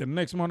then like the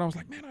next month, I was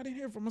like, man, I didn't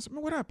hear from him. I said,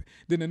 man, what happened?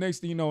 Then the next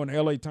thing you know, in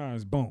the LA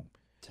Times, boom.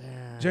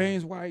 Damn.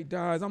 James White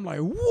dies. I'm like,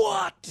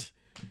 what?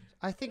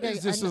 I think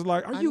it's just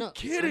like, are you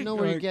kidding? I know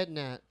where you're getting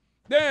at.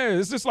 Yeah,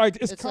 it's just like,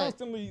 it's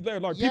constantly there.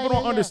 Like people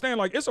don't understand.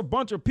 Like it's a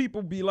bunch of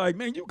people be like,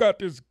 man, you got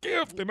this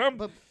gift. And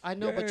but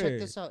check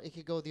this out. It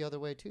could go the other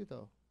way too,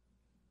 though.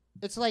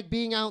 It's like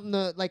being out in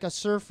like a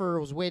surfer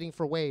was waiting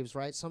for waves,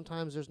 right?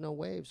 Sometimes there's no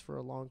waves for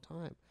a long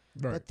time.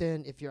 Right. But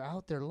then if you're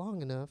out there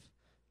long enough,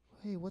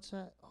 hey, what's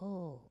that?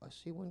 Oh, I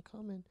see one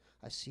coming.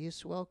 I see a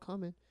swell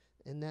coming.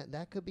 And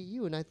that could be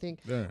you. And I think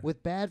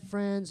with bad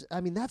friends,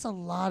 I mean, that's a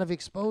lot of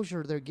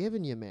exposure they're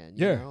giving you, man.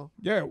 You know?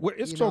 Yeah. Well,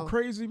 it's so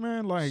crazy,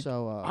 man. Like,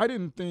 I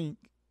didn't think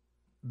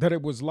that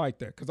it was like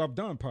that because I've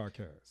done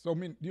podcasts. So, I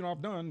mean,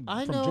 I've done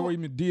from Joey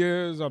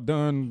Diaz, I've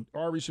done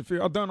Ari Shaffir,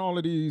 I've done all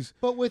of these.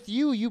 But with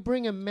you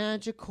bring a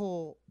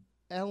magical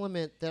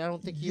element that I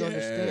don't think you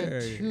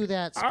understand to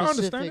that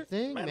specific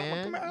thing,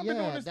 man. I've been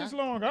doing this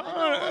long.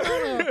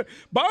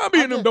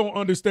 Bobby and them don't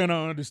understand.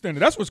 I understand it.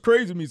 That's what's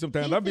crazy to me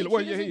sometimes. I'd be like,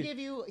 well,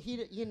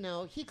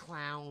 he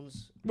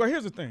clowns. Well,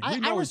 here's the thing.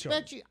 I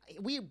respect you.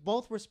 We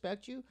both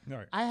respect you.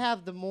 Right. I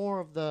have the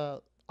more of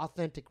the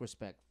authentic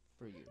respect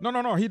for you.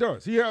 No, he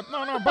does.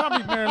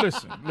 Bobby, man,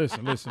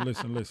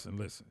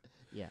 listen.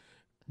 Yeah.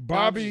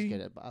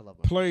 Bobby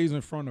plays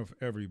in front of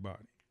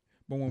everybody.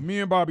 But when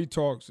me and Bobby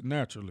talks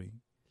naturally,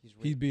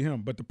 he'd be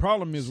him. But the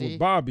problem is with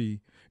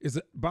Bobby is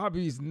that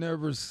Bobby's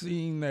never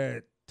seen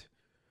that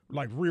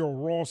like real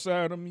raw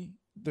side of me.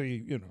 So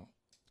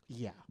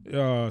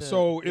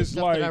it's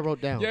like that I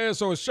wrote down. Yeah,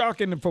 so it's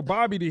shocking for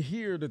Bobby to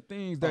hear the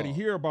things that he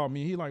hear about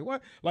me. He like,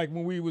 what? Like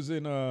when we was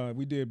in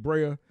we did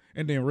Brea,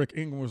 and then Rick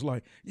Ingram was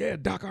like, yeah,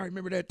 Doc, I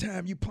remember that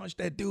time you punched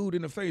that dude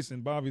in the face.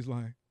 And Bobby's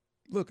like,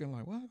 looking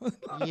like, what?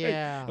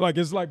 Yeah. Like,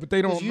 it's like, but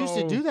they don't know. You used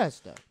to do that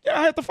stuff. Yeah,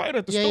 I had to fight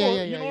at the store.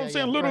 You know what I'm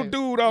saying? Little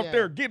dude out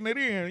there getting it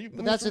in.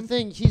 But that's the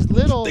thing. He's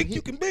little. You think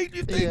you can beat?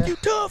 You think you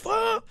tough,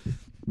 huh?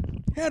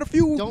 Had a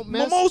few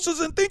mimosas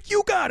and think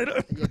you got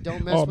it.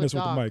 Don't mess with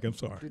the mic. I'm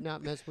sorry. Do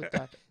not mess with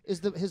Doc. Is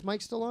his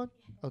mic still on?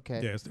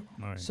 Okay. Yeah, it's still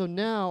on. Right. So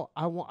now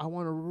I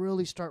want to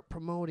really start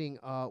promoting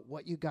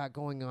what you got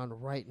going on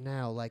right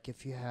now. Like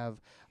if you have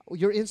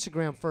your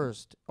Instagram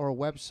first or a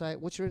website.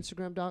 What's your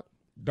Instagram, Doc?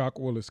 Doc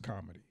Willis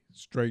Comedy.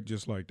 Straight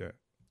just like that.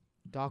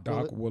 Doc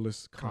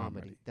Willis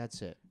Comedy.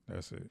 That's it.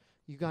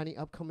 You got any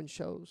upcoming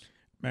shows?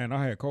 Man,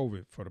 I had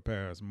COVID for the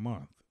past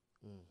month.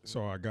 Mm-hmm.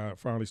 So I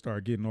finally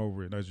started getting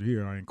over it. As you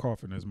hear, I ain't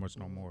coughing as much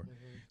no more. Mm-hmm.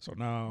 So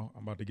now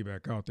I'm about to get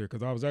back out there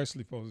because I was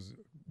actually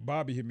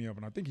Bobby hit me up,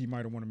 and I think he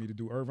might have wanted me to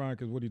do Irvine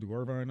because what did he do,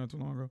 Irvine not too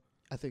long ago?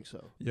 I think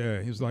so.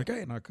 Yeah, he was like,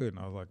 hey, and I couldn't.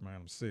 I was like, man,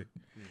 I'm sick.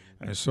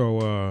 Mm-hmm. And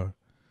so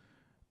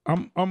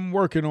I'm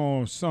working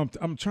on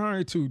something. I'm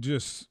trying to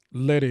just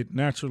let it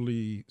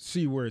naturally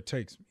see where it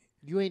takes me.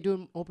 You ain't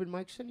doing open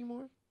mics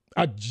anymore?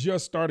 I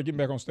just started getting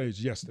back on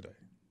stage yesterday.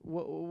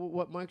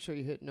 What mics are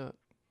you hitting up?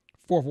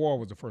 Fourth Wall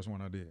was the first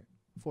one I did.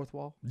 Fourth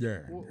Wall? Yeah.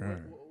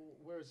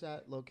 Where is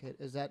that located?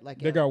 Is that like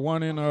they got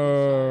one in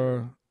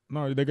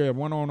they got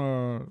one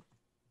on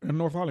in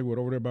North Hollywood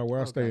over there by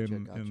where I stay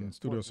in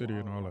Studio City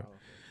and all that.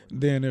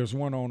 Then there's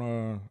one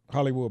on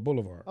Hollywood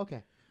Boulevard.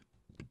 Okay.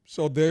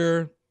 So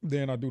then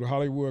I do the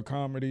Hollywood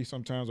comedy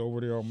sometimes over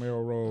there on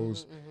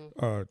Melrose.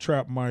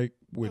 Trap Mike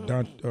with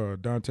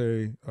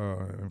Dante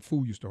and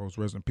Fu used to host.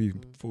 Rest in peace,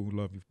 Fu,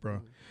 love you,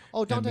 bro.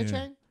 Oh, Dante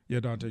Chang? Yeah,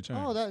 Dante Chang.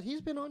 Oh,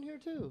 he's been on here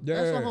too. Yeah,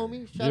 that's a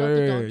homie. Shout out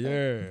to Dante.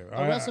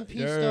 Yeah. Rest in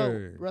peace,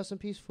 though. Rest in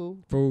peace,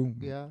 Fu. Fu.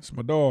 Yeah. It's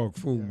my dog,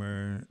 Fu,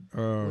 man.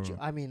 I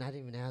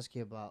didn't even ask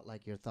you about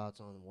like your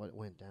thoughts on what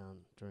went down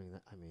during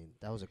that. I mean,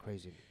 that was a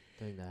crazy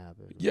thing to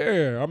happen.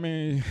 Yeah, I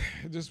mean,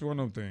 just one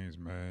of them things,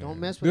 man. Don't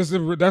mess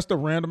with that's the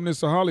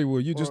randomness of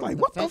Hollywood. You just like,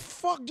 what the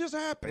fuck just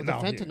happened? The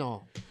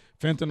fentanyl.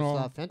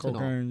 Fentanyl,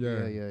 cocaine,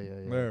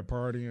 yeah,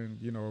 partying,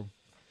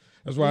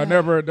 That's why I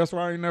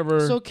ain't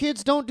never. So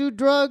kids, don't do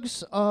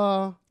drugs.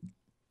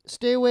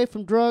 Stay away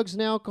from drugs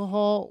and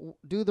alcohol.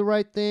 Do the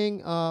right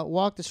thing.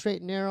 Walk the straight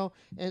and narrow.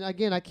 And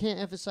again, I can't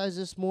emphasize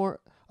this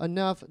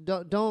enough.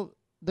 Don't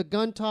the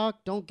gun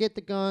talk. Don't get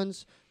the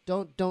guns.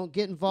 Don't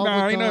get involved with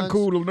guns. Ain't nothing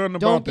cool or nothing about that,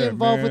 Don't get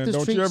involved with the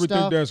Don't street you ever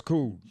stuff. think that's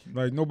cool?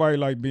 Like, nobody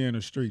like being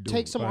a street dude.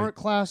 Take some like, art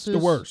classes. It's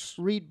the worst.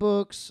 Read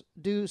books.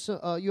 Do some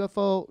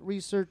UFO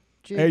research.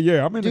 Hey,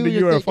 yeah, I'm into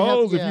the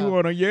UFOs. If you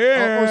want to,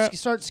 yeah. Or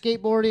start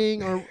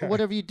skateboarding or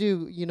whatever you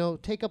do. You know,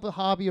 take up a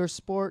hobby or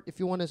sport. If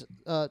you want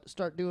to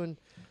start doing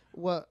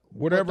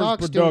whatever's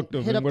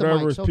productive and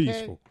whatever is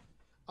peaceful.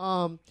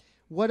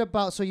 What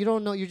about? So you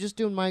don't know? You're just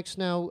doing mics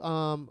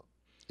now.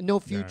 No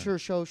future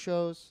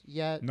shows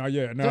yet. Not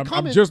yet. Now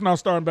I'm just now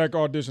starting back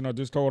audition. I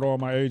just told all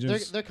my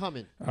agents. They're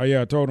coming.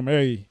 I told them,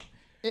 hey.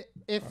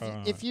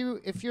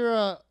 If you're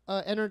a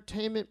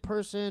entertainment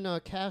person,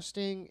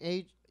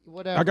 casting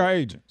whatever. I got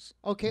agents.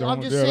 Okay,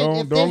 I'm just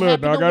saying. Don't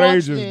let. I got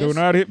agents. Do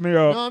not hit me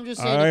up. No, I'm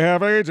just saying. I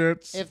have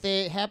agents. If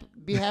they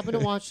happen to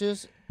watch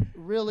this,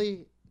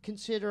 really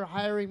consider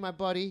hiring my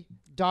buddy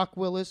Doc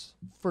Willis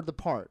for the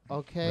part.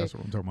 Okay. That's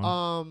what I'm talking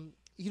about.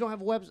 You don't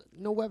have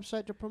no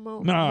website to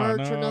promote?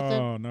 Merch or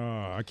nothing?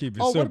 No. I keep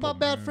it simple. What about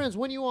Bad Friends?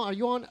 When you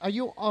on? Are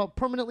you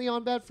permanently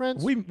on Bad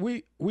Friends?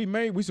 We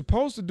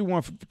supposed to do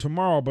one for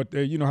tomorrow, but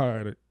you know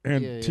how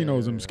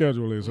Tino's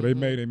schedule is, so they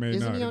may Isn't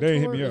not. He on they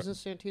tour? hit me up. Isn't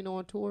Santino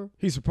on tour?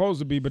 He's supposed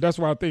to be, but that's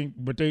why I think.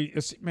 But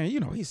man, you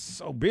know, he's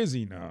so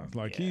busy now.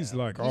 Like he's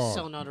like, he's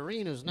selling out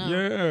arenas now.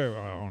 Yeah,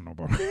 I don't know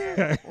about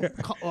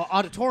or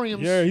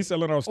auditoriums. Yeah, he's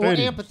selling out stadiums.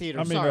 Or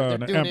amphitheaters. They're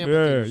doing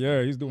amphitheaters.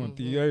 Yeah, he's doing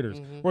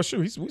theaters. Well,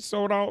 shoot, we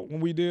sold out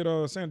when we did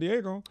San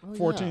Diego,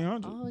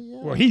 1,400. Oh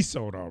yeah. Well, he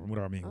sold out. What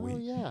I mean,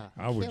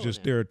 I was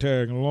just there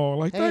tagging along,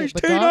 like, thanks,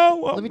 Tino.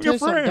 Doc, let me tell you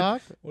something,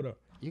 Doc. What up?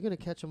 You're gonna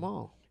catch them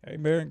all. Hey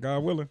man,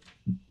 God willing.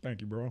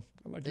 Thank you, bro.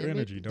 I like your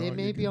energy, dog. They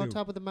may be on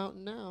top of the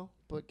mountain now,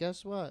 but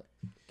guess what?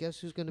 Guess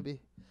who's gonna be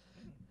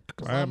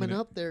climbing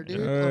up there,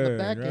 dude, on the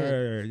back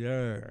end?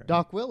 Yeah.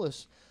 Doc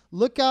Willis.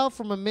 Look out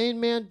for my main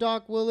man,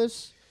 Doc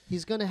Willis.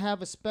 He's gonna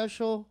have a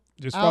special.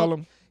 Just follow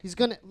him. He's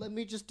gonna let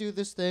me just do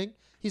this thing.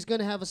 He's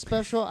gonna have a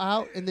special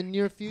out in the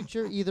near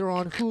future, either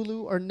on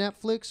Hulu or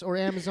Netflix or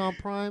Amazon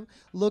Prime.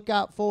 Look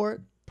out for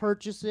it.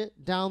 Purchase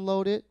it.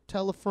 Download it.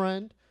 Tell a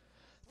friend.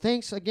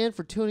 Thanks again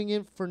for tuning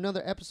in for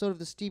another episode of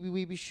the Steebee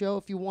Weebee Show.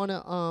 If you want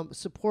to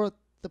support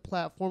the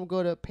platform,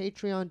 go to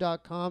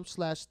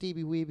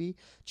patreon.com/SteebeeWeebee.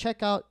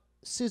 Check out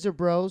Scissor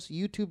Bros,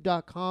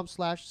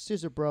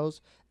 youtube.com/Scissor Bros.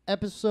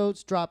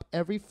 Episodes drop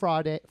every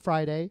Friday.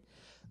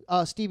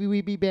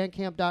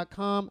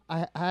 SteebieWeebieBandcamp.com.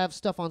 I have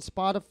stuff on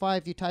Spotify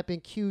if you type in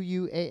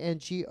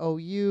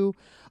QUANGOU.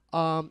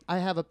 I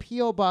have a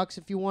P.O. box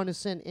if you want to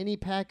send any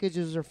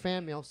packages or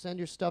fan mail. Send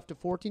your stuff to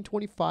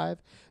 1425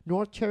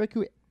 North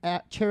Cherokee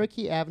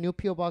Avenue,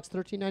 P.O. Box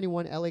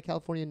 1391, LA,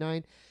 California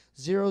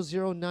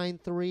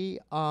 90093.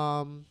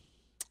 I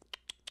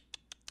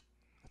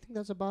think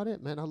that's about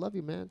it, man. I love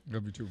you, man.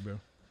 Love you too, Bill.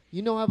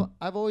 You know,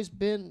 I've always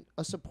been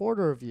a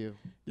supporter of you.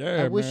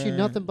 Yeah, I wish you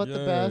nothing but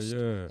the best.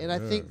 Yeah, and I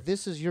think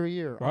this is your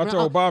year. Well, I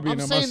told Bobby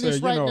and I'm saying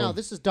this right now.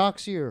 This is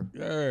Doc's year.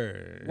 Yeah.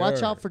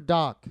 Watch out for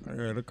Doc.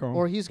 Yeah, they're coming.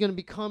 Or he's going to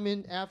be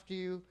coming after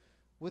you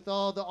with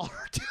all the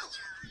artillery.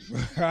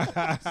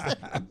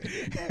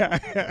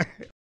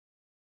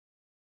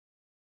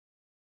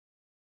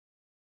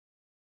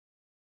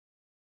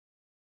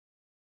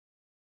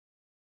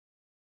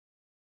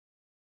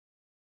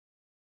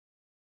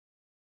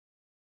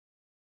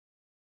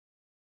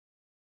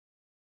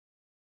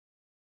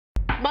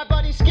 My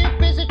buddy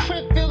Skip is a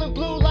trip, feeling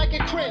blue like a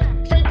crib.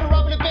 Framed for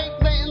robbing a bank,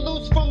 letting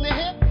loose from the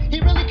hip. He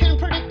really couldn't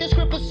predict this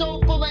script was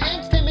so full of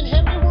angst. Him and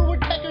Henry were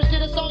woodpeckers,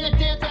 did a song and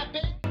dance at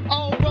big.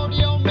 Oh,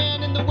 rodeo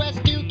man in the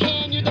West, you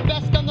can. You're the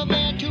best on the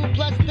land. To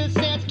bless the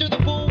sand, stir the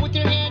bull with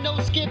your hand. Oh,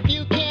 Skip,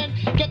 you can.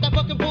 Get that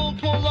fucking bull,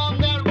 pull on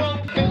that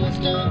rope. Feeling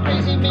still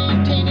crazy,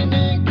 maintaining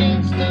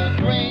against the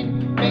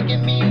grain.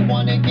 Making me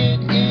wanna get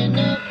in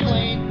a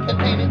plane. The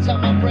pain inside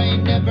my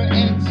brain never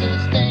ends,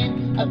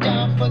 sustain. I'm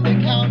down for the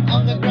count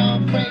on the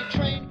ground freight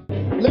train.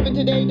 Living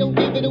today, don't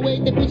give it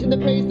away. They're preaching the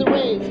praise, the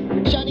raise.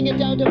 Shining it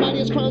down to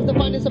mightiest crowns, the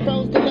finest of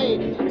frowns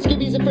delayed.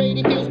 Skippy's afraid,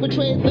 he feels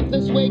betrayed. Live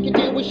this way, can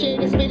deal with shade.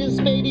 His fate is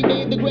spade, he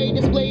made the grade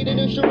displayed in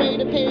a charade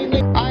of pain.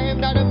 I am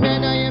not a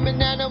man, I am an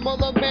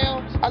animal, a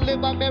male. I live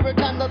by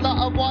maritime, the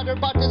law of water,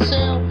 about to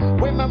sail.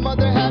 Where my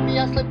mother had me,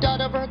 I slipped out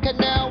of her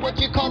canal. What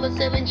you call a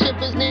sailing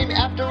ship is named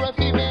after a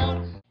female.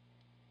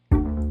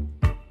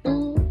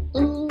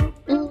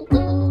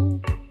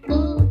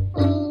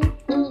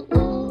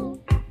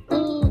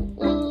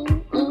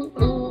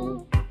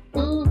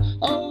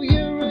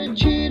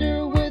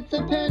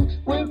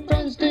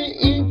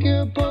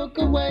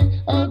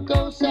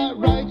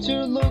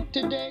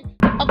 Today,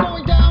 I'm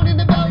going down in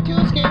the valley to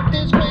escape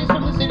this race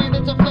from the city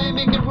that's aflame,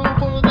 making room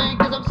for a lane,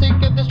 cause I'm sick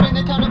of the strain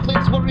that town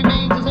inflicts. What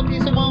remains is a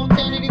piece of my own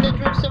sanity that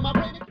drifts in my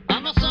brain.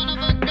 I'm a son of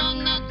a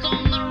gun that's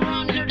on the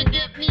run, here to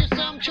get me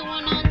some,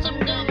 chewing on some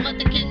gum. Let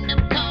the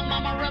kingdom come,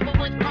 I'm a rebel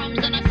with crumbs,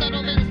 and I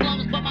settle in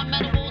slums, but my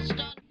metal will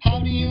stun. How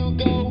do you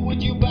go?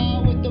 Would you bow?